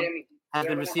Tagovailoa has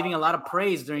been receiving a lot of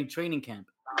praise during training camp.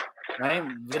 Right?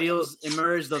 Videos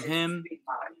emerged of him.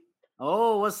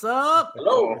 Oh, what's up?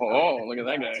 Hello. Oh, look at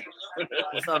that guy.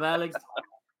 What's up, Alex?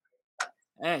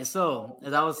 Hey, so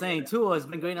as I was saying, Tua has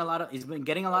been getting a lot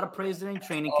of praise during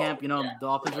training camp. You know, the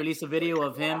Dolphins released a video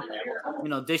of him,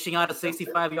 dishing out a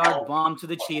 65-yard bomb to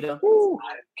the cheetah.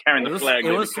 Carrying the flag.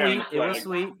 It was sweet. It was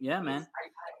sweet. Yeah, man.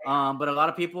 But a lot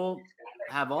of people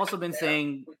have also been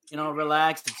saying,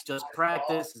 relax. It's just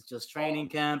practice. It's just training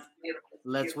camp.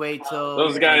 Let's wait till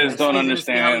Those guys don't season to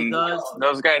see how he understand. does.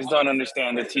 Those guys don't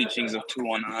understand the teachings of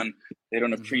 2-on. They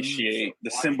don't Mm-hmm. appreciate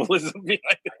the symbolism behind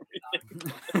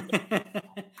everything.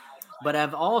 But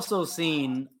I've also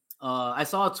seen. I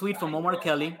saw a tweet from Omar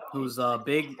Kelly, who's a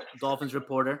big Dolphins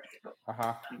reporter,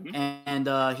 Uh-huh. and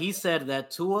he said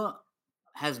that Tua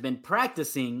has been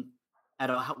practicing at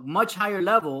a much higher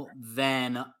level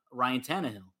than Ryan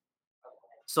Tannehill.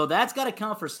 So that's got to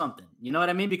count for something. You know what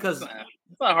I mean? Because It's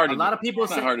not hard a to lot do. of people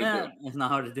It's say not hard to do. it's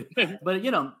not hard to do. But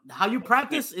you know, how you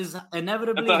practice is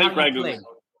inevitably That's how he how you play. practices.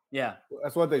 Yeah.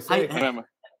 That's what they say. Who am I?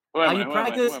 Who How am I? you Who am I?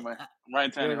 practice? Who am I?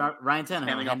 Ryan Tannehill. Ryan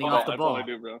Tannehill handing off off the That's ball. all I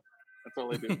do, bro. That's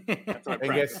all I do. That's what I And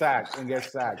practice. get sacked. And get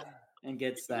sacked. And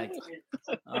get sacked.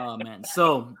 Oh man.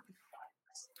 So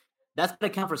that's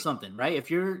gonna count for something, right? If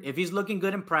he's looking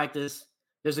good in practice,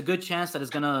 there's a good chance that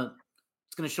it's gonna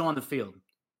show on the field.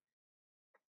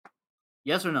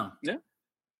 Yes or no? Yeah.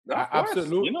 Of course.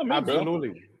 Absolutely. You know me,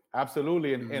 bro.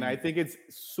 Absolutely. And I think it's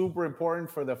super important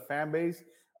for the fan base,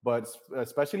 but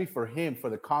especially for him,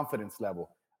 for the confidence level.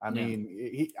 I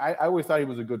mean, I always thought he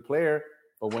was a good player,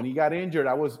 but when he got injured,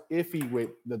 I was iffy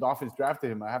with the Dolphins drafted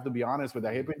him. I have to be honest, with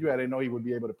that hip injury, I didn't know he would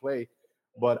be able to play.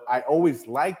 But I always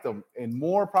liked him, and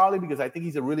more probably because I think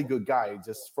he's a really good guy.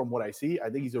 Just from what I see, I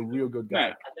think he's a real good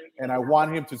guy, and I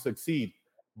want him to succeed.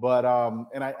 But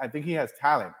and I think he has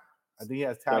talent. I think he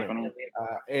has talent,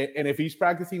 and if he's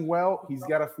practicing well, he's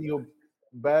got to feel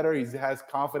better. He has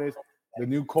confidence. The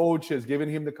new coach has given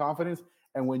him the confidence,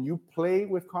 and when you play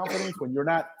with confidence, when you're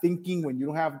not thinking, when you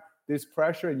don't have this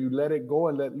pressure, and you let it go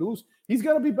and let loose, he's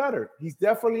gonna be better. He's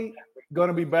definitely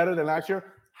gonna be better than last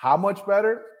year. How much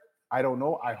better? I don't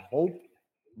know. I hope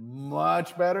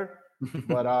much better,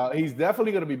 but he's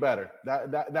definitely going to be better.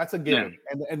 That's a given.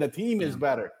 Yeah. And the team is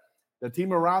better. The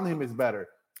team around him is better.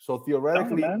 So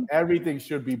theoretically, everything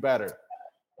should be better.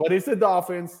 But it's the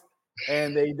Dolphins,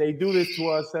 and they do this to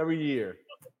us every year.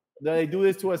 They do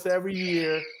this to us every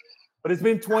year. But it's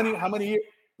been 20. How many years?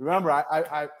 Remember,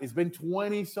 I it's been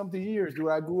 20 something years, dude.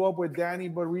 I grew up with Danny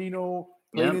Marino,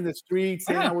 playing in the streets,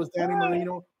 saying I was Danny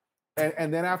Marino.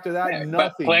 And then after that,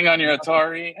 nothing. Playing on your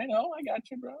Atari. I know, I got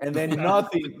you, bro. And then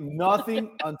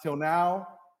nothing until now.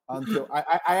 Until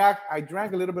I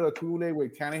drank a little bit of Kool-Aid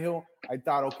with Tannehill. I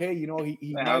thought, okay, you know,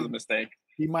 that was a mistake.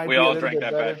 He might. We all drank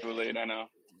that bad Kool-Aid. I know.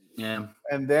 Yeah.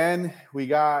 And then we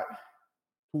got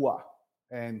Tua,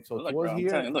 and so Tua's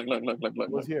here. Look.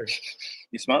 Tua's here.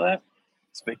 You smell that?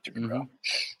 It's victory, bro. I'm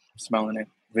smelling it.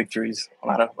 Victories. A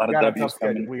lot of W's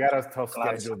coming. We got a tough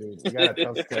schedule, dude. We got a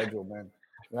tough schedule, man.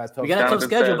 We got a tough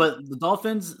schedule, but the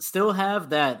Dolphins still have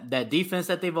that defense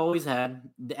that they've always had,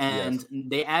 and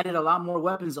they added a lot more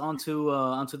weapons onto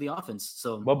the offense.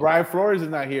 So, but Brian Flores is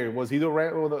not here. Was he the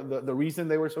reason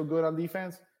they were so good on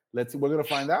defense? We're gonna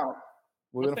find out.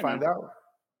 We're gonna find out.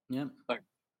 Yeah. Like,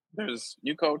 there's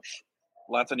new coach,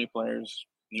 lots of new players,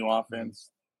 new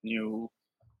offense, new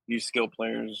skill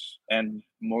players, and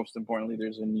most importantly,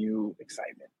 there's a new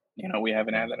excitement. You know, we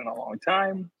haven't had that in a long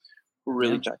time. We're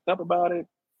really jacked up about it.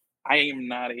 I am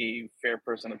not a fair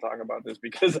person to talk about this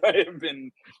because I have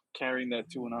been carrying that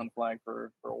 2-and-on flag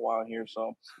for a while here.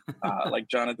 So, like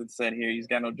Jonathan said here, he's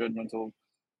got no judgment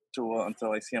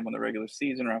until I see him on the regular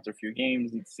season or after a few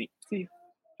games. See,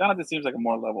 Jonathan seems like a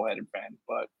more level-headed fan,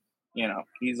 but you know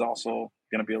he's also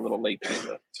going to be a little late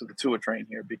to the Tua train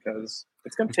here because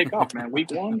it's going to take off, man.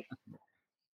 Week 1.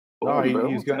 No,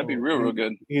 he's going to be real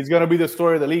good. He's going to be the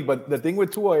story of the league. But the thing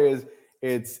with Tua is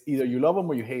it's either you love him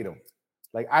or you hate him.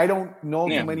 Like, I don't know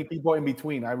too many people in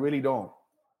between. I really don't.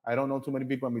 I don't know too many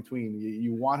people in between.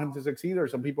 You want him to succeed, or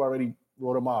some people already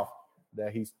wrote him off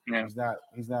that he's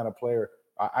not a player.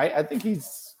 I think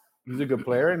he's a good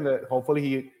player, and that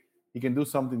hopefully he can do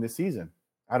something this season.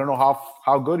 I don't know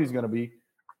how good he's going to be,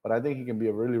 but I think he can be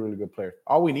a really, really good player.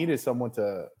 All we need is someone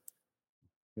to,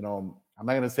 you know, I'm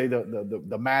not going to say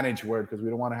the manage word because we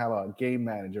don't want to have a game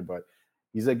manager, but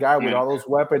he's a guy with all those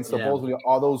weapons, supposedly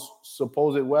all those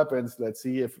supposed weapons. Let's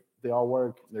see if they all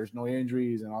work. There's no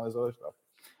injuries and all this other stuff.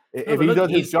 If he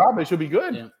does his job, it should be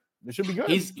good. Yeah. It should be good.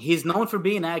 He's known for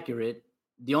being accurate.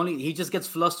 He just gets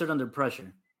flustered under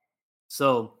pressure.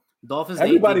 So Dolphins.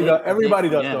 Everybody does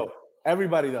though.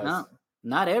 Everybody does. No,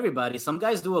 not everybody. Some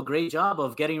guys do a great job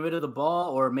of getting rid of the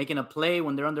ball or making a play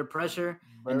when they're under pressure.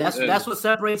 And that's what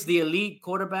separates the elite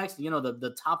quarterbacks, you know,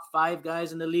 the top 5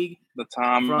 guys in the league. The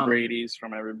Tom Brady's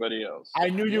from everybody else. I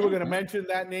knew you were going to mention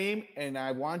that name, and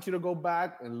I want you to go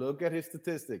back and look at his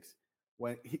statistics.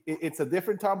 When it's a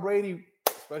different Tom Brady,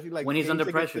 especially like when he's under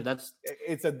pressure.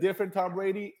 It's a different Tom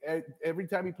Brady. Every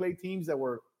time he played teams that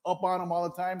were up on him all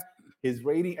the time, his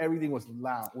rating, everything was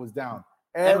down.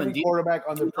 Every quarterback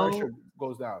under pressure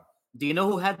goes down. Do you know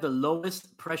who had the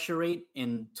lowest pressure rate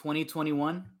in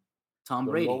 2021? Tom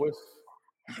The Brady. lowest.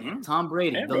 Tom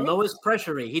Brady, Hey, the bro. lowest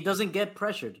pressure rate. He doesn't get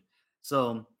pressured.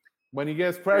 So When he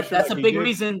gets pressure, that's like a he big did,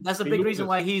 reason. That's a he big reason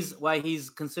loses. why he's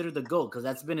considered the GOAT, because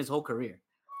that's been his whole career.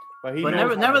 But he But knows how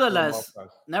to put him off us.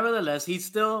 nevertheless, he's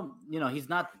still, he's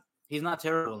not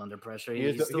terrible under pressure. He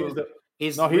is He's the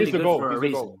he's no, really he's the good goal. for a He's the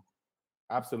reason. goal.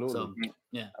 Absolutely. So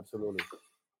yeah. Absolutely.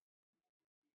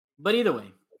 But either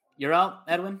way, you're out,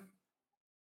 Edwin.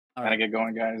 All Gotta right. get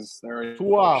going, guys. They're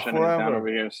Two off shutting it down forever. over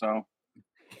here. So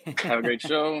have a great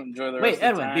show. Enjoy the rest Wait, of the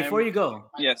Edwin, time. before you go,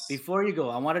 Yes.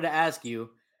 I wanted to ask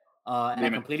you, and I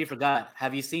Damn it. completely forgot.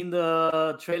 Have you seen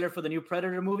the trailer for the new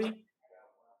Predator movie? I'm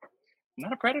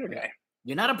not a Predator guy.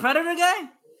 You're not a Predator guy?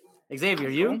 Xavier,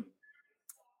 you?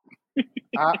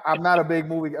 I'm not a big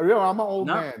movie. I'm an old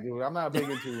No? man, dude. I'm not big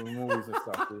into movies and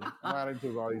stuff, dude. I'm not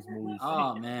into all these movies.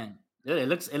 Oh man, dude, it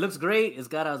looks great. It's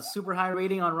got a super high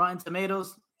rating on Rotten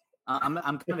Tomatoes. I'm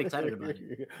kind of excited about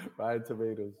it. Rotten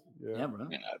Tomatoes. Yeah, bro.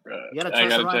 Yeah, bro. You gotta I trust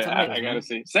gotta the Rotten check. Tomatoes, I gotta man.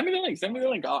 see. Send me the link. Send me the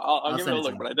link. I'll I'll give it send a it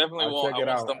look, to but I you. definitely I'll won't. check it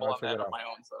I won't out. stumble I'll on check that it on out. my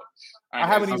own. So I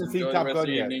haven't guys, even seen enjoy the Top rest of Gun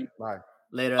your yet. evening. Bye.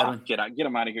 Later, Oh, Edwin. get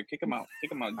him out of here. Kick him out.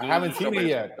 Kick him out. I Do haven't the seen show by it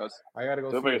yourself, yet. guys. I gotta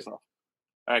go Do it see by it. yourself.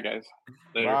 All right, guys.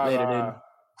 Later. Bye, Later, bye. dude.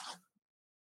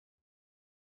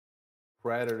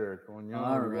 Predator. Coño,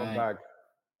 All we're going right. back.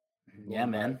 Yeah,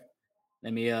 Going man. back.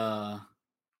 Let me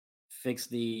fix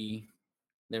the.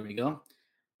 There we go.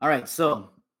 All right,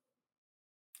 so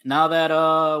now that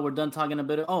we're done talking a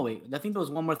bit. Oh wait, I think there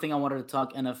was one more thing I wanted to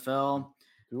talk NFL.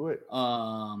 Do it.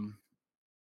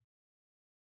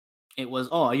 It was.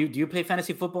 Do you play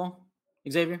fantasy football,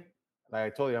 Xavier? Like I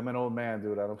told you, I'm an old man,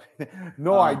 dude. I don't.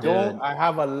 No, Oh, I don't. dude. I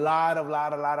have a lot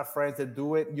of friends that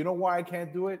do it. You know why I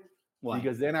can't do it? Why?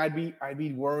 Because then I'd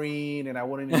be worrying and I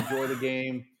wouldn't enjoy the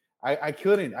game. I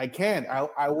couldn't. I can't.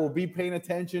 I will be paying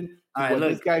attention to All right, what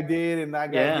this look. guy did and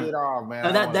that guy Yeah. did. Oh man. No,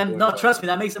 I don't wanna do it. no, trust me,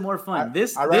 that makes it more fun.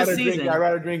 This season, I'd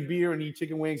rather drink beer and eat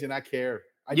chicken wings and not care.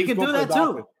 You can go do for the that too.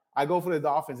 Dolphins. I go for the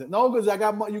Dolphins. No, because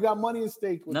you got money at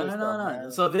stake with No. this stuff,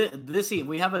 man. So this season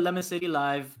we have a Lemon City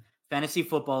Live Fantasy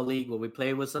Football League where we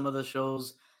play with some of the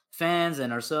show's fans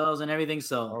and ourselves and everything.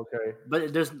 So Okay.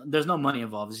 but there's no money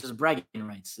involved. It's just bragging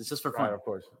rights. It's just for fun. Right, of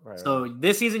course. Right. So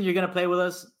this season you're gonna play with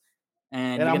us,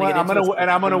 and I'm you're gonna be a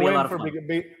win lot of for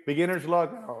fun. beginner's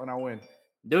luck when I win.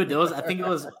 Dude, I think it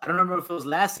was. I don't remember if it was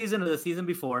last season or the season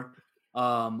before.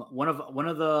 One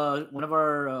of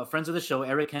our friends of the show,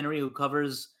 Eric Henry, who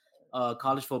covers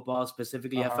college football,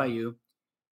 specifically FIU,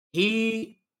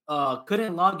 he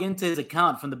couldn't log into his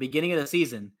account from the beginning of the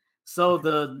season, so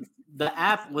the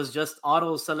app was just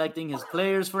auto selecting his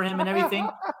players for him and everything.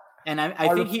 And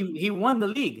I think he won the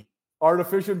league.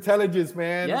 Artificial intelligence,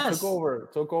 man. Yes. Took over.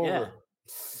 Yeah.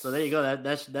 So there you go.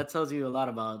 That tells you a lot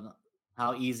about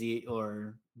how easy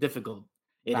or difficult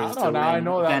it is to win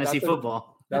fantasy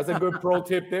football. That's a good pro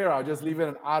tip there. I'll just leave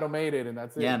it automated and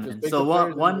that's it. Yeah, man. So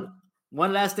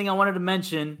one last thing I wanted to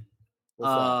mention,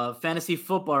 fantasy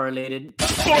football related.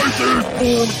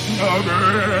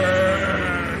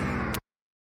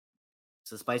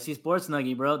 It's a spicy sports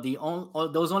nugget, bro. There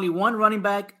was only one running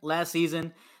back last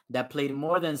season that played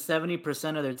more than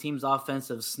 70% of their team's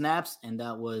offensive snaps, and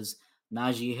that was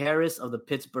Najee Harris of the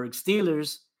Pittsburgh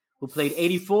Steelers, who played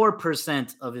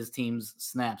 84% of his team's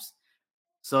snaps.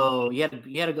 So he had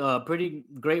a pretty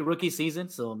great rookie season.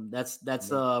 So that's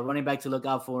a running back to look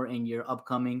out for in your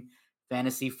upcoming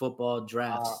fantasy football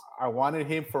drafts. I wanted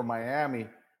him for Miami,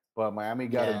 but Miami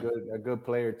got a good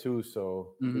player too.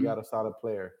 So we got a solid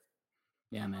player.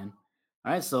 Yeah, man.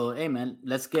 All right, so hey, man,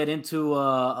 let's get into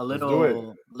a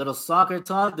little soccer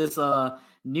talk. This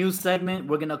new segment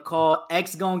we're gonna call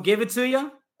X Gonna Give It To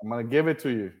You. I'm gonna give it to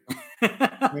you.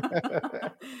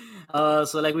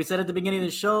 So like we said at the beginning of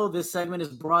the show, this segment is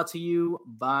brought to you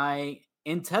by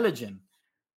Intelligent.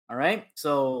 All right,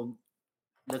 so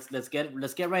let's get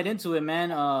right into it, man.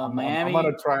 Miami. I'm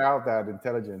gonna try out that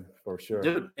Intelligent for sure,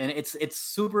 dude, and it's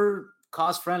super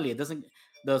cost friendly.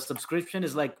 The subscription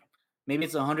is like maybe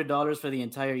it's $100 for the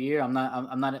entire year.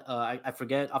 I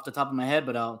forget off the top of my head,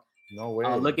 but I'll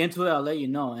look into it. I'll let you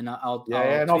know, and I'll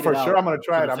for sure. I'm gonna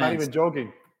try it. I'm not even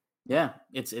joking. Yeah,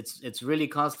 it's really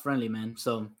cost friendly, man.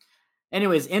 So,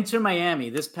 anyways, Inter Miami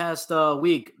this past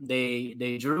week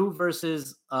they drew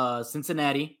versus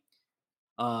Cincinnati.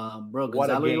 Bro,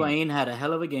 Gonzalo Higuain had a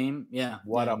hell of a game. Yeah,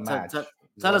 what a match.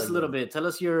 Tell us a little bit. Tell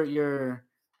us your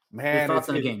thoughts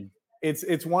on the game.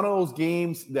 It's one of those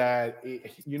games that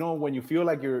when you feel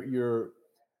like you're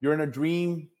in a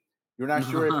dream, you're not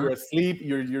sure if you're asleep.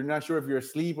 You're not sure if you're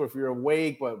asleep or if you're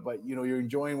awake, but you're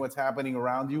enjoying what's happening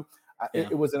around you.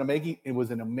 It was an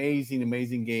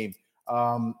amazing game.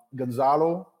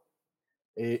 Gonzalo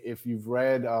If you've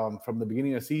read from the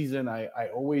beginning of the season, I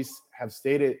always have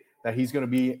stated that he's going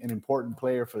to be an important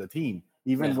player for the team,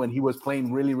 even when he was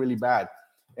playing really, really bad.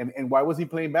 And why was he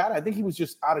playing bad? I think he was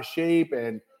just out of shape,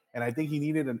 and I think he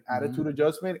needed an attitude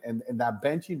adjustment. And that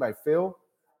benching by Phil,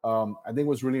 I think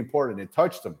was really important. It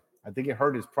touched him. I think it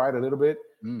hurt his pride a little bit.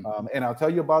 And I'll tell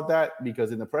you about that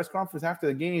because in the press conference after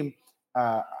the game,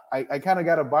 I kind of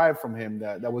got a vibe from him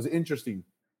that was interesting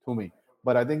to me.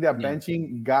 But I think that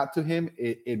benching got to him.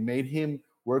 It made him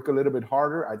work a little bit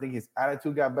harder. I think his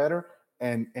attitude got better,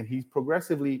 and he's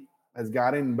progressively has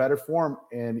gotten in better form,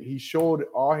 and he showed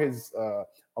all his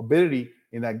ability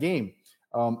in that game.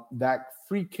 That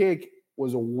free kick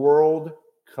was a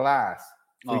world-class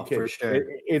free kick. For sure.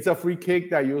 It's a free kick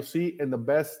that you'll see in the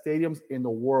best stadiums in the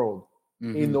world.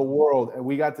 In the world, and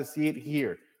we got to see it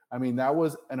here. I mean, that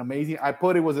was an amazing. I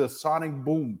put it was a sonic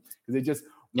boom because it just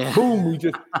boom. We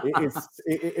just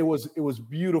it was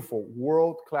beautiful,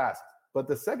 world class. But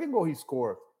the second goal he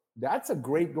scored, that's a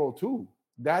great goal too.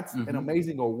 That's an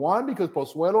amazing goal. One, because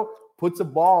Pozuelo puts a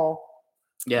ball,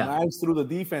 knives through the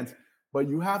defense. But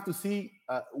you have to see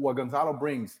what Gonzalo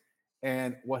brings,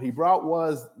 and what he brought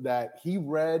was that he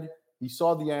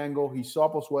saw the angle, he saw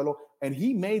Pozuelo, and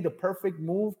he made the perfect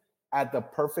move at the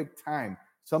perfect time.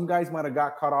 Some guys might have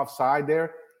got caught offside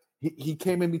there. He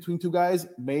came in between two guys,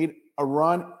 made a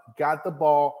run, got the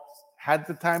ball, had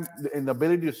the time and the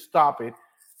ability to stop it.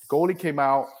 Goalie came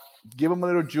out, give him a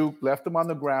little juke, left him on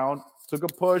the ground, took a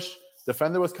push.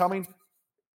 Defender was coming,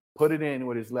 put it in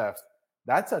with his left.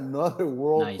 That's another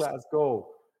world-class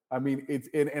goal. I mean,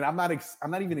 and I'm not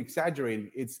even exaggerating.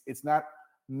 It's not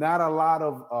a lot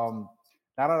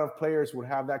of players would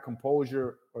have that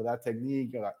composure or that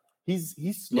technique.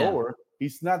 He's slower.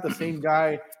 He's not the same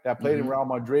guy that played in Real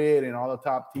Madrid and all the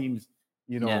top teams,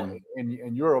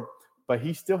 in Europe. But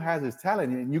he still has his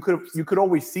talent, and you could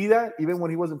always see that even when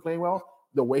he wasn't playing well,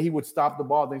 the way he would stop the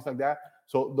ball, things like that.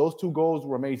 So those two goals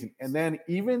were amazing. And then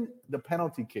even the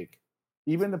penalty kick,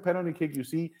 you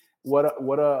see what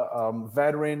a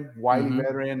veteran, wily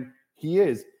veteran he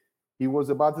is. He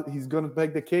was he's going to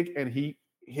take the kick, and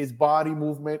his body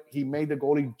movement, he made the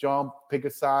goalie jump, pick a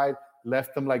side,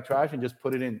 left him like trash, and just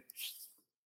put it in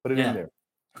there.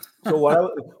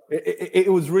 So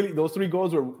it was really, those three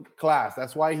goals were class.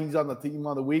 That's why he's on the team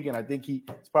of the week, and I think he's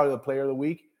probably the player of the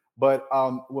week. But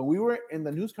when we were in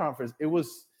the news conference, it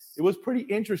was pretty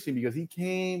interesting because he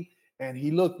came and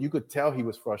you could tell he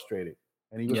was frustrated.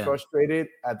 And he was frustrated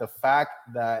at the fact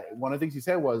that one of the things he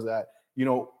said was that,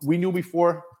 we knew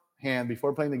before playing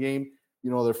the game,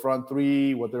 their front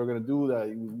three, what they were going to do, that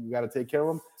we got to take care of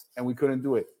them, and we couldn't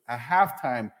do it. At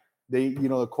halftime,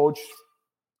 the coach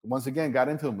once again got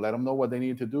into them, let them know what they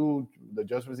needed to do, the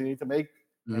adjustments they needed to make,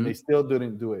 and they still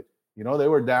didn't do it. They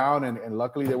were down, and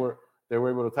luckily they were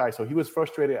able to tie. So he was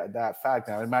frustrated at that fact.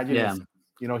 Now imagine,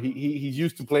 he's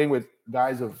used to playing with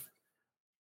guys of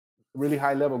really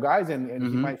high level guys, and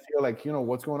he might feel like,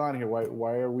 what's going on here?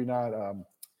 Why are we not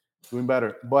doing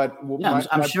better? But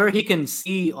I'm sure he can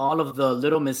see all of the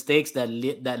little mistakes that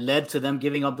led to them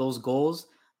giving up those goals,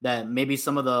 that maybe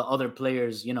some of the other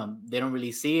players, they don't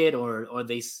really see it, or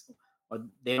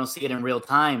they don't see it in real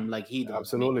time like he does.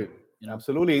 Absolutely.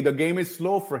 Absolutely. The game is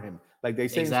slow for him. Like they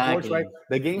say in sports, right?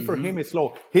 The game for him is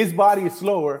slow. His body is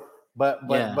slower, but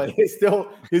it's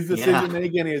still, his decision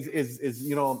making is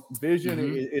vision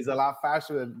is a lot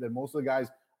faster than most of the guys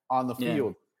on the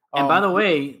field. And by the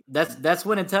way, that's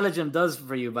what intelligence does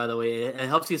for you. By the way, it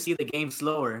helps you see the game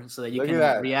slower so that you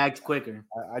can react quicker.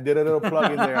 I did a little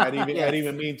plug in there. I didn't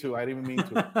even mean to.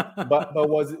 But what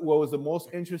was the most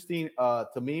interesting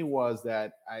to me was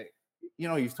that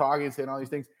he's talking, saying all these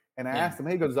things, and I asked him,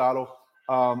 "Hey, Gonzalo,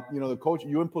 the coach,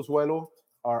 you and Pozuelo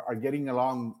are getting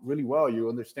along really well. You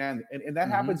understand, and that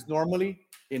happens normally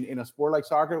in a sport like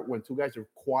soccer when two guys are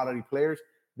quality players.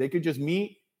 They could just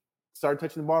meet, start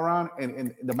touching the ball around,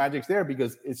 and the magic's there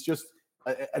because it's just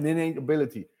an innate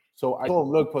ability. So I told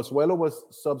him, look, Pozuelo was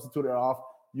substituted off.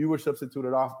 You were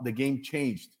substituted off. The game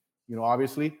changed.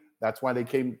 Obviously, that's why they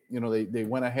came, they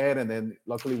went ahead, and then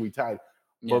luckily we tied.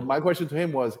 Yeah. But my question to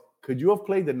him was, could you have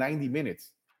played the 90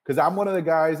 minutes? Because I'm one of the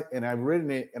guys, and I've written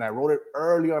it, and I wrote it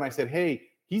early on. I said, hey,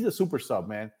 he's a super sub,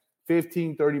 man.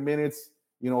 15, 30 minutes,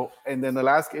 and then the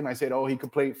last game I said, he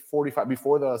could play 45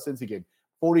 before the Cincy game.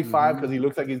 45 because he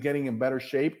looks like he's getting in better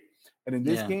shape. And in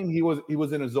this game, he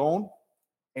was in a zone,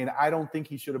 and I don't think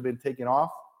he should have been taken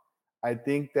off. I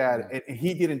think that and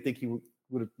he didn't think he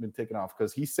would have been taken off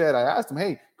because he said, I asked him,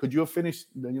 hey, could you have finished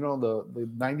the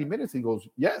 90 minutes? He goes,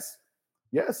 yes,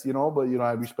 but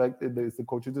I respect it. It's the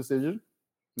coach's decision.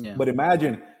 Yeah. But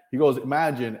imagine, he goes,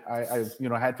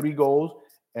 I had 3 goals,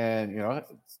 and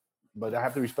but I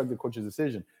have to respect the coach's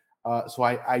decision. So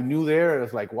I knew there,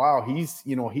 it's like, wow, he's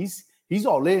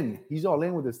all in. He's all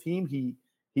in with his team.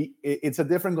 It's a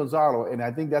different Gonzalo, and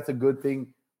I think that's a good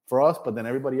thing for us. But then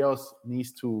everybody else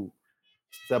needs to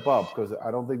step up, because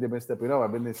I don't think they've been stepping up.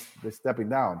 I've been stepping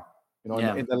down.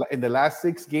 In the last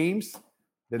 6 games,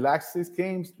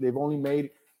 they've only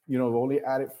made, only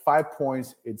added 5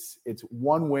 points. It's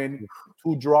 1 win,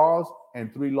 2 draws,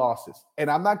 and 3 losses. And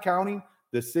I'm not counting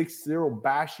the 6-0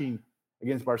 bashing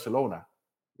against Barcelona,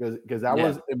 because that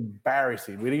was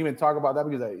embarrassing. We didn't even talk about that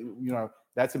because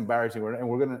that's embarrassing, and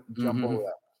we're gonna jump over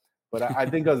that. But I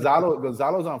think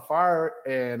Gonzalo's on fire,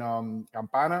 and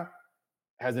Campana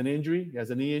has an injury. He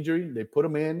has a knee injury. They put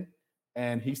him in,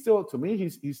 and he's still, to me,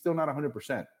 he's still not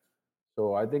 100%.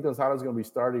 So I think Gonzalo's going to be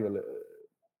starting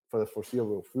for the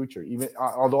foreseeable future. Even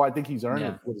although I think he's earned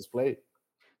it with his play.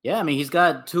 Yeah, I mean, he's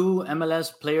got 2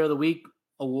 MLS Player of the Week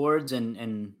awards,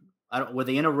 and were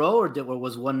they in a row, or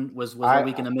was one a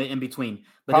week in between?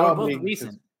 But they were both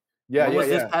recent.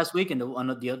 This past week, and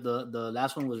the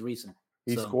last one was recent.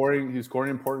 He's scoring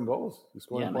important goals. He's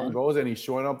scoring important goals, and he's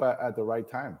showing up at the right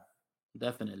time.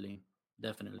 Definitely.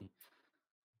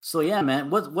 So yeah, man,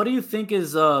 what do you think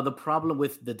is the problem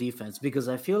with the defense? Because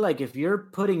I feel like if you're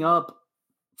putting up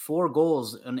 4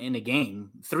 goals in a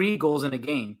game, 3 goals in a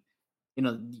game,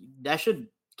 that should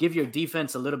give your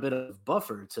defense a little bit of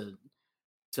buffer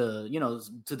to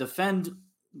defend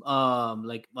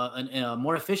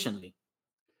more efficiently.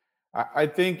 I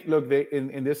think, look, they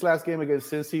in this last game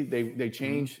against Cincy, they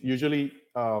changed. Usually,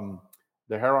 the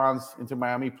Herons Inter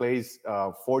Miami plays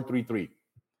 4-3-3.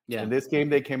 Yeah. In this game,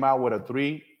 they came out with a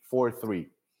 3-4-3,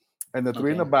 and the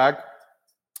 3 in the back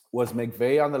was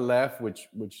McVeigh on the left, which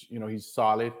he's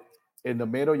solid. In the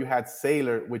middle, you had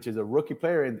Sailor, which is a rookie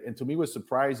player, and to me was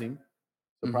surprising.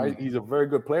 He's a very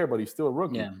good player, but he's still a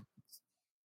rookie. Yeah.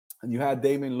 And you had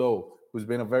Damon Lowe, who's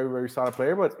been a very, very solid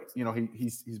player, but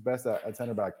he's best at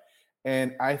center back.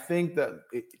 And I think that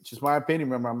it's just my opinion.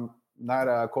 Remember, I'm not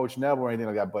a Coach Neville or anything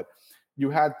like that, but you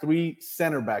had 3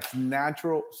 center backs,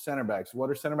 natural center backs.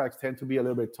 What are center backs tend to be a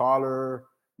little bit taller,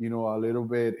 a little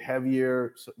bit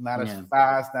heavier, so not as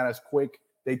fast, not as quick.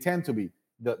 They tend to be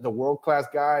the world-class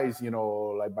guys,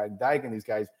 like Van Dijk, and these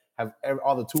guys have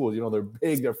all the tools. They're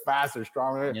big, they're fast, they're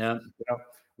strong. Yeah.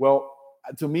 Well,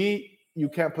 to me, you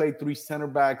can't play 3 center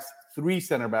backs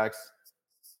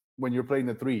when you're playing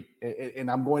the 3.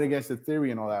 And I'm going against the theory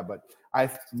and all that. But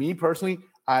me personally,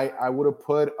 I would have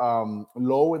put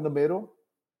Lowe in the middle.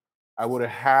 I would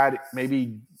have had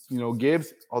maybe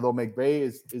Gibbs, although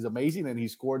McVeigh is amazing and he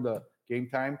scored the game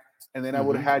time. And then I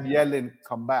would have had Yedlin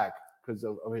come back because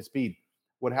of his speed.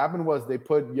 What happened was they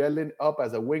put Yedlin up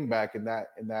as a wing back in that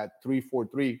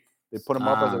 3-4-3. They put him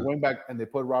up as a wing back, and they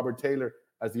put Robert Taylor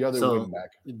as the other wing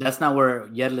back. That's not where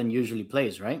Yedlin usually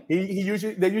plays, right? They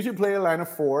usually play a line of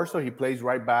 4, so he plays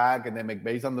right back, and then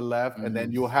McVeigh's on the left, and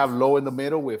then you'll have Lowe in the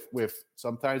middle with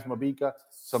sometimes Mabika,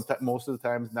 most of the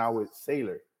times now with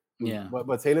Sailor. Yeah,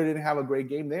 but Taylor didn't have a great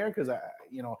game there because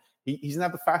he's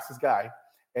not the fastest guy,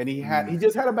 and he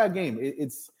just had a bad game.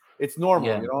 It's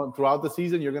normal, throughout the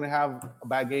season you're gonna have a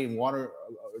bad game, 1 or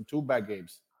 2 bad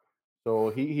games. So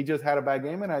he just had a bad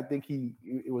game, and I think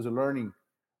it was a learning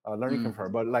curve for her.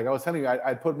 But like I was telling you,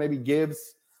 I'd put maybe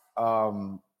Gibbs,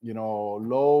 Lowe,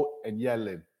 and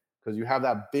Yedlin, because you have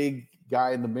that big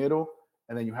guy in the middle,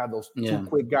 and then you have those 2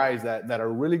 quick guys that are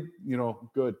really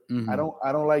good. I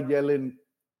don't like Yedlin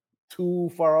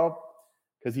too far up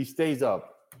because he stays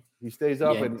up. And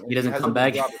he doesn't come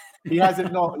back. He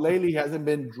hasn't lately. He hasn't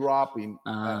been dropping.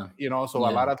 So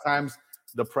a lot of times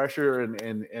the pressure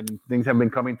and things have been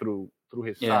coming through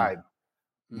his side.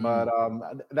 But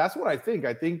that's what I think.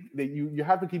 I think that you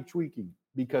have to keep tweaking,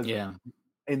 because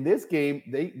in this game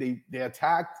they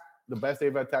attacked the best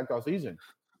they've attacked all season.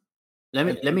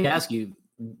 Let me ask you,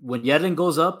 when Yedlin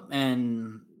goes up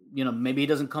and maybe he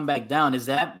doesn't come back down, is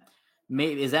that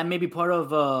maybe part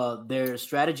of their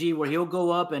strategy, where he'll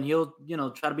go up and he'll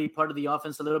try to be part of the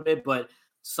offense a little bit, but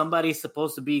somebody's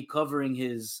supposed to be covering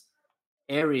his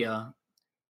area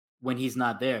when he's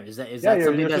not there? Is that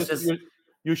something that's just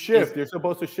you shift? You're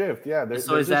supposed to shift. Yeah.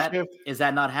 So is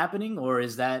that not happening, or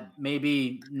is that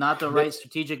maybe not the right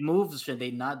strategic move? Should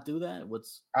they not do that?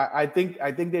 I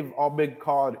think they've all been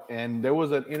caught. And there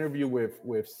was an interview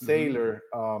with Sailor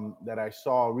that I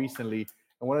saw recently.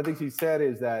 And one of the things he said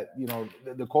is that,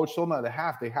 the coach told them at the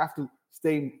half, they have to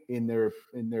stay in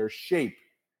their shape.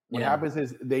 What happens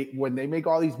is when they make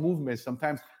all these movements,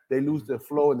 sometimes they lose the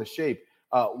flow and the shape.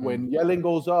 When Yedlin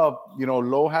goes up,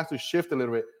 Lowe has to shift a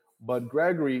little bit. But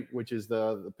Gregory, which is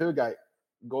the pivot guy,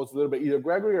 goes a little bit, either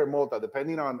Gregory or Mota,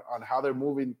 depending on how they're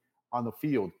moving on the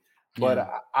field. But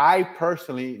Yeah. I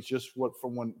personally, just what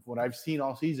I've seen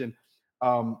all season,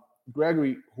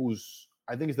 Gregory, who's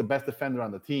I think is the best defender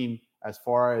on the team as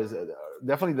far as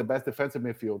definitely the best defensive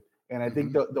midfield, and I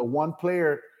think the one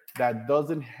player that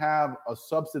doesn't have a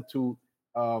substitute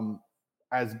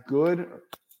as good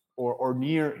or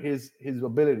near his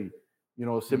ability,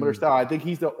 similar style. I think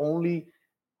he's the only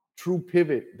true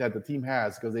pivot that the team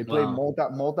has because they play Wow.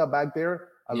 Mota back there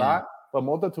a Yeah. lot, but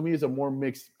Mota to me is a more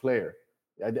mixed player.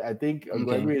 I think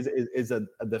Gregory is a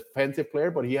defensive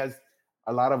player, but he has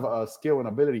a lot of skill and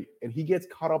ability, and he gets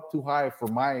caught up too high for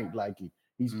my liking.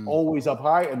 He's always up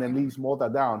high and then leaves Mota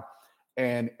down,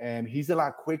 and he's a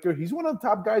lot quicker. He's one of the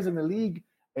top guys in the league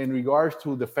in regards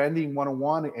to defending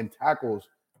one-on-one and tackles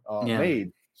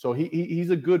made. So he's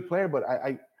a good player, but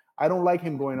I don't like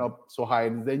him going up so high.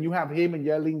 And then you have him and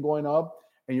Yedlin going up,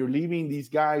 and you're leaving these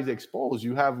guys exposed.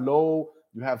 You have Lowe,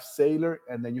 you have Sailor,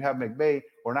 and then you have McVay,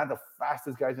 who are not the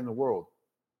fastest guys in the world.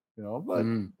 But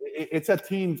it's a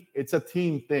team. It's a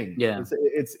team thing. Yeah.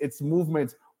 It's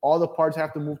movements. All the parts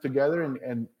have to move together,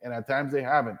 and at times they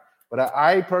haven't. But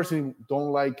I personally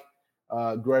don't like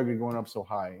Gregory going up so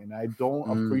high, and I don't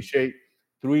appreciate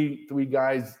three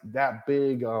guys that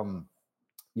big.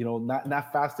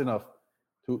 Not fast enough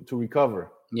to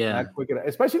recover. Yeah. Not quick enough,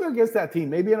 especially against that team.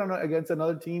 Maybe against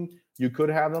another team you could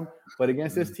have them, but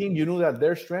against this team, you knew that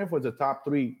their strength was the top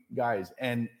three guys,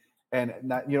 and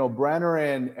not, Brenner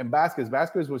and Vasquez.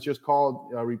 Vasquez was just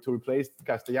called to replace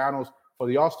Castellanos for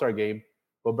the All-Star game,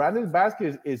 but Brandon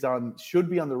Vasquez should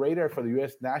be on the radar for the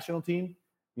U.S. national team.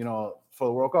 For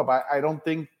the World Cup. I don't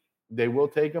think they will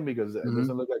take him because it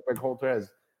doesn't look like Berhalter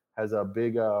has a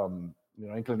big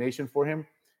inclination for him.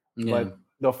 Yeah. But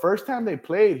the first time they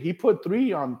played, he put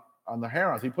 3 on the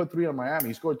Herons. He put 3 on Miami.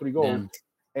 He scored 3 goals.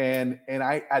 And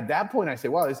I at that point I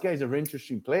said, wow, this guy's an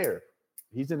interesting player.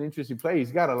 He's an interesting player.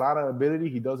 He's got a lot of ability.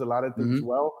 He does a lot of things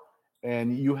well.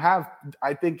 And you have,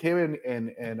 I think, him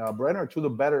and Brenner are 2 of the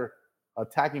better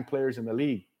attacking players in the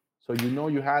league. So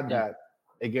you had that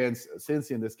against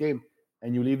Cincy in this game,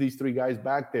 and you leave these 3 guys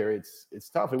back there. It's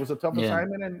tough. It was a tough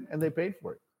assignment, and they paid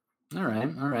for it. All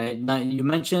right. Now you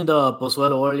mentioned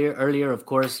Pozuelo earlier. Of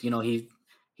course,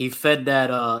 he fed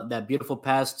that beautiful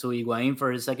pass to Higuain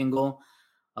for his second goal.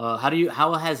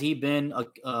 How has he been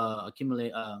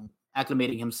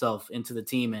acclimating himself into the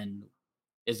team, and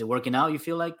is it working out? You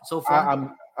feel like so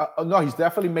far? No, he's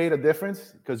definitely made a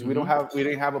difference because we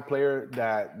didn't have a player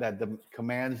that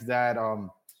commands that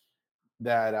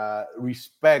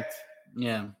respect.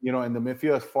 Yeah. In the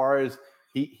midfield, as far as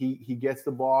he gets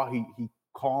the ball, he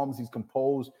calms, he's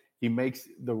composed, he makes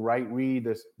the right read,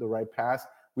 the right pass.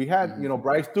 We had,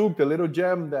 Bryce Duke, the little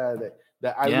gem that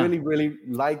I really, really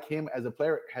like him as a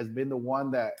player, has been the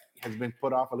one that has been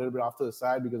put off a little bit off to the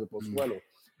side because of Pozuelo.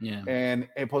 Yeah. And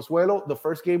Pozuelo, the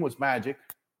first game was magic.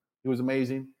 He was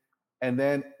amazing. And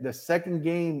then the second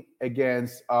game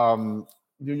against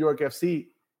New York FC,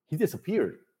 he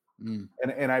disappeared.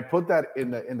 And I put that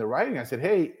in the writing. I said,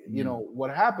 hey,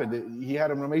 what happened? He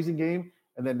had an amazing game,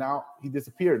 and then now he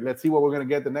disappeared. Let's see what we're going to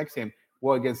get the next game.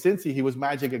 Well, against Cincy, he was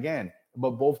magic again,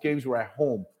 but both games were at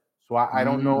home. So I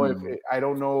don't know I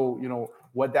don't know,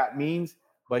 what that means,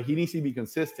 but he needs to be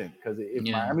consistent because if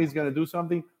Miami's going to do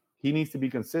something, he needs to be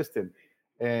consistent.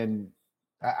 And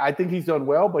I think he's done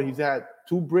well, but he's had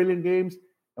 2 brilliant games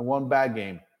and 1 bad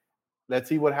game. Let's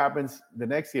see what happens the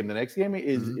next game. The next game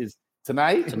is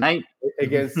tonight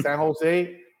against San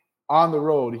Jose on the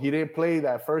road. He didn't play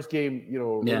that first game,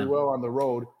 really well on the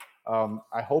road.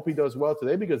 I hope he does well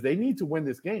today because they need to win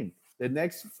this game. The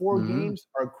next 4 games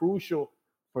are crucial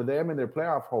for them and their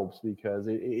playoff hopes because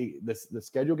the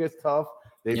schedule gets tough.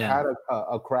 They've had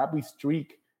a crappy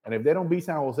streak, and if they don't beat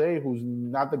San Jose, who's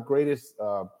not the greatest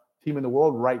team in the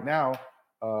world right now,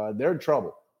 they're in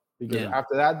trouble because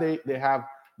after that they have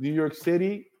New York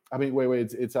City. I mean,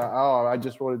 wait. I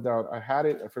just wrote it down. I had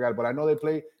it. I forgot it. But I know they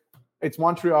play. It's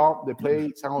Montreal. They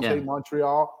play San Jose,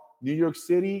 Montreal, New York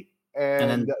City,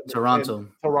 and then Toronto. And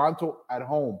Toronto at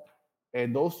home.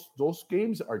 And those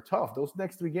games are tough. Those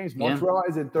next 3 games. Montreal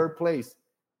is in 3rd place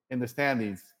in the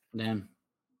standings. Damn.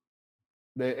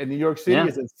 And New York City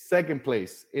is in 2nd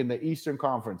place in the Eastern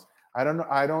Conference. I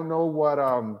don't know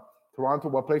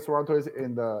what place Toronto is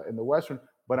in the Western.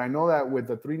 But I know that with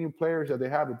the 3 new players that they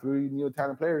have, the 3 new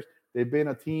talent players, they've been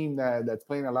a team that's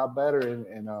playing a lot better,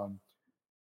 and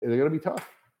they're going to be tough.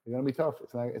 They're going to be tough.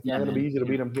 It's not going to be easy to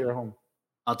beat them here at home.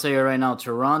 I'll tell you right now,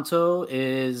 Toronto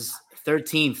is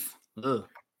 13th. Ugh.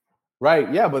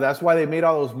 Right, yeah, but that's why they made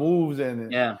all those moves,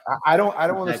 and I don't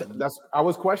want to. I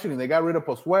was questioning. They got rid of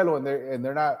Pozuelo, and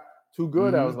they're not too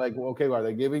good. I was like, well, okay, are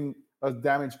they giving us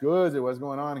damaged goods, or what's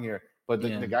going on here? But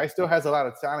the guy still has a lot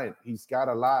of talent. He's got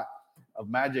a lot of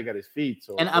magic at his feet.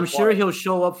 So, and I'm sure he'll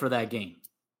show up for that game.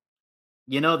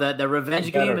 You know, that the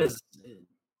revenge game is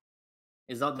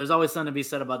there's always something to be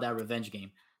said about that revenge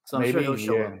game. So I'm sure he'll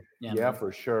show up. Yeah,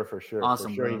 for sure. Awesome,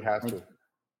 for sure, bro. he has to.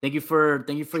 Thank you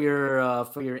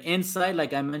for your insight.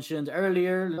 Like I mentioned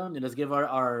earlier, let's give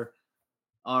our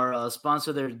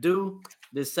sponsor their due.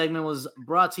 This segment was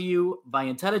brought to you by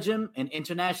Intelligem, an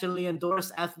internationally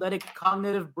endorsed athletic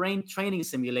cognitive brain training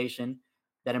simulation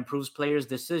that improves players'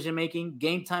 decision-making,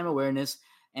 game time awareness,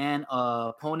 and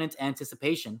opponent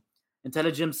anticipation.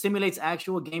 Intelligem simulates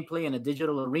actual gameplay in a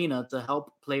digital arena to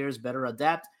help players better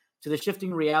adapt to the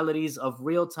shifting realities of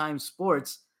real-time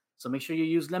sports. So make sure you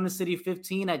use Lemon City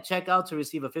 15 at checkout to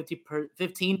receive a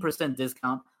 15%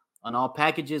 discount on all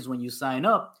packages when you sign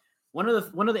up. One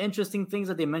of the interesting things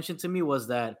that they mentioned to me was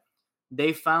that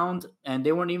they found, and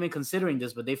they weren't even considering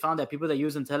this, but they found that people that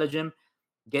use Intelligem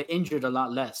get injured a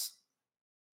lot less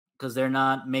because they're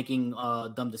not making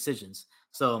dumb decisions.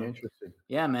 So interesting.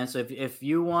 Yeah, man. So if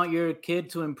you want your kid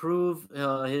to improve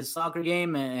his soccer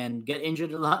game and get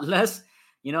injured a lot less,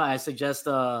 I suggest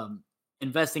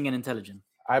investing in Intelligem.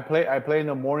 I play in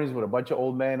the mornings with a bunch of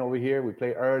old men over here. We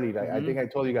play early. Like I think I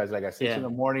told you guys, like at 6 in the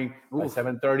morning, at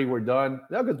 7:30 we're done.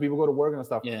 Yeah, because people go to work and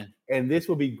stuff. Yeah. And this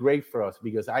will be great for us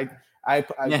because I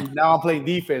now I'm playing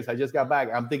defense. I just got back.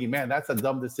 I'm thinking, man, that's a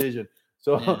dumb decision.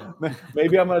 So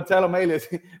maybe I'm gonna tell them, hey,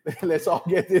 let's all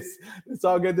get this. Let's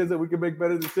all get this, and we can make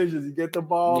better decisions. You get the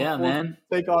ball, man.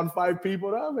 Take on 5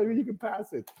 people. Oh, maybe you can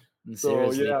pass it.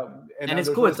 Seriously. So and it's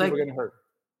cool. It's like getting hurt.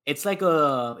 It's like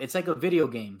a video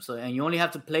game. So and you only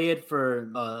have to play it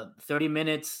for 30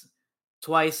 minutes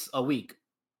twice a week.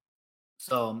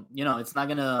 So it's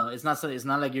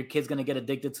not like your kid's gonna get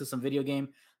addicted to some video game.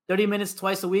 30 minutes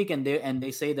twice a week, and they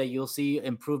say that you'll see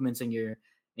improvements in your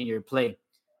play.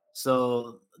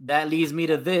 So that leads me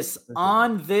to this.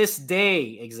 On this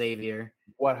day, Xavier,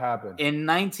 what happened? In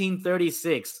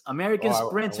 1936, American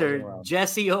sprinter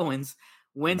Jesse Owens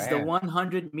wins the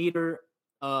 100-meter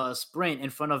sprint in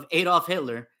front of Adolf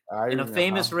Hitler in a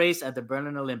famous race at the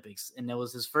Berlin Olympics. And it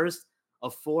was his first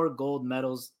of 4 gold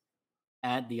medals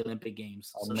at the Olympic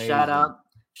Games. Amazing. So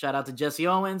shout out to Jesse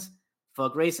Owens.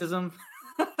 Fuck racism.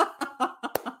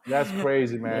 That's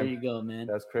crazy, man. There you go, man.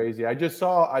 That's crazy. I just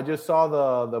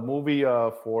saw the movie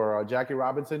for Jackie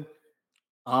Robinson.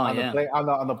 On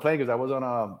the plane because I was on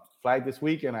a flight this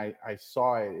week and I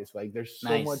saw it. It's like there's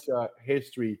so much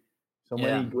history, so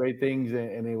many great things,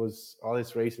 and it was all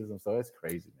this racism. So it's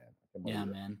crazy, man. Yeah,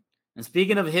 man. And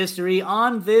speaking of history,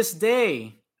 on this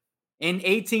day in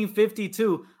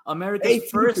 1852, America's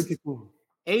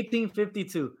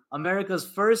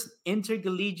first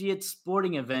intercollegiate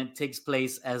sporting event takes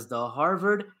place as the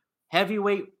Harvard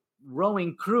heavyweight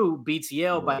rowing crew beats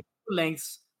Yale by 2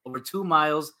 lengths over 2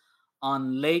 miles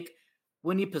on Lake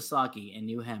Winnipesaukee in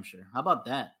New Hampshire. How about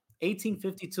that?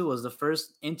 1852 was the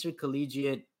first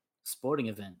intercollegiate sporting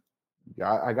event.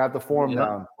 Yeah, I got the form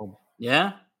down.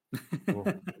 Yeah?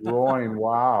 Rowing,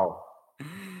 wow.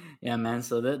 Yeah, man.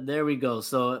 So there we go.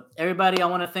 So everybody, I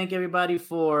want to thank everybody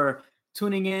for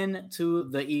tuning in to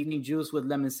the Evening Juice with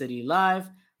Lemon City Live.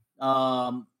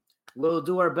 We'll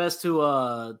do our best to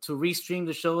restream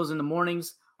the shows in the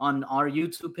mornings on our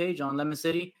YouTube page on Lemon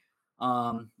City.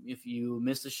 If you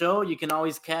missed the show, you can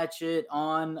always catch it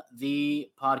on the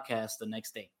podcast the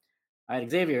next day. All right,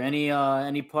 Xavier,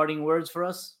 any parting words for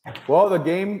us? Well, the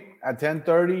game at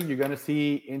 10:30, you're gonna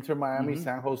see Inter Miami,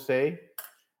 San Jose.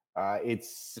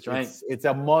 It's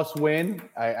a must win.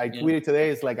 I tweeted today.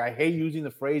 It's like I hate using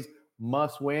the phrase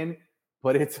must win,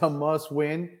 but it's a must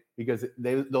win because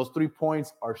those 3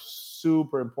 points are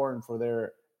super important for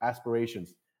their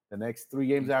aspirations. The next 3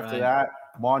 games after that,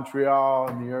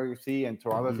 Montreal, New York City, and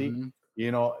Toronto City,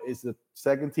 it's the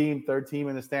second team, third team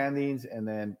in the standings, and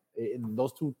then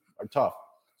those 2 are tough.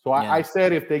 So I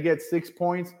said if they get 6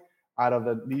 points out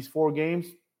of these 4 games,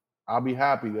 I'll be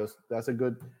happy. That's a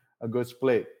good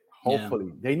split.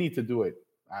 Hopefully, they need to do it.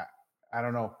 I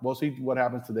don't know. We'll see what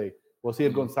happens today. We'll see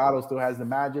if Gonzalo still has the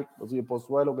magic. We'll see if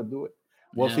Pozuelo can do it.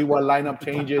 We'll see what lineup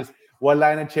changes. What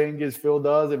lineup changes Phil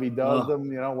does if he does them.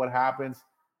 What happens.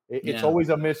 It's always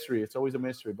a mystery. It's always a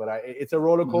mystery. But it's a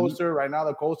roller coaster right now.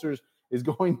 The coaster is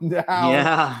going down.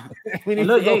 Yeah. We need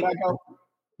to go back up.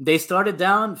 They started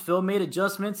down. Phil made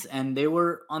adjustments, and they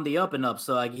were on the up and up.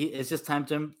 So it's just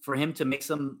time for him to make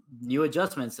some new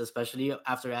adjustments, especially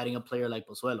after adding a player like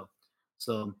Pozuelo.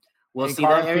 So we'll see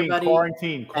that everybody.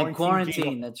 Quarantine.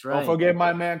 That's right. Don't forget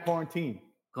my man, Quarantine.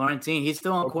 He's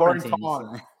still on quarantine.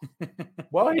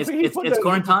 Well, it's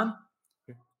quarantine.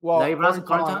 Well,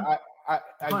 quarantine. I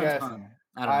guess.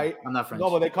 I'm not French. No,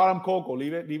 but they call him Coco.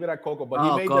 Leave it at Coco. But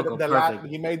Oh, he made Coco, the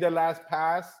he made the last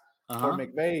pass for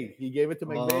McVay. He gave it to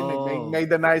McVay. McVay made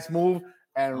the nice move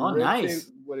and ripped it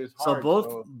with his heart.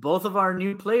 So both of our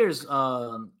new players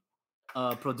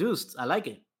produced. I like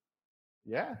it.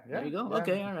 Yeah. There you go. Yeah.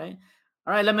 Okay, all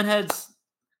right, Lemonheads.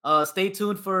 Stay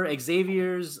tuned for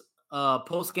Xavier's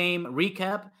post game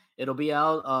recap. It'll be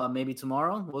out maybe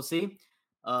tomorrow. We'll see.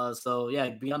 So yeah,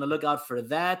 be on the lookout for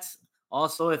that.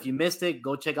 Also, if you missed it,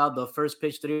 go check out the First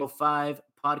Pitch 305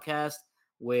 podcast,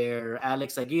 where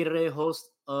Alex Aguirre, host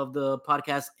of the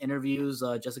podcast, interviews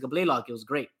Jessica Blaylock. It was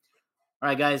great. All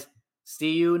right, guys.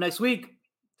 See you next week.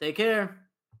 Take care.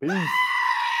 Peace.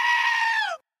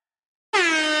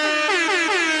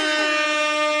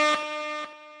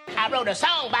 I wrote a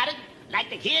song about it, like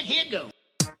the kid, here it goes.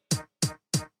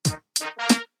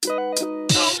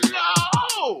 Oh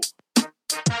no!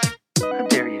 How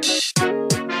dare you?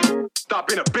 Stop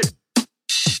being a bitch.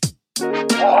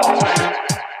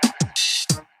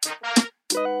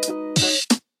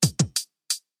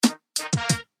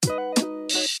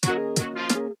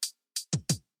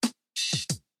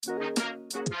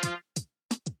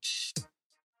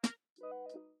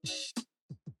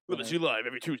 Listen to you live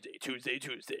every Tuesday.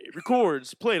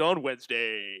 Records played on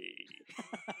Wednesday.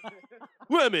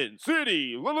 Lemon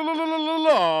City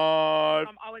live.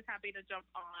 I'm always happy to jump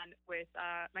on with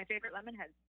my favorite Lemonheads.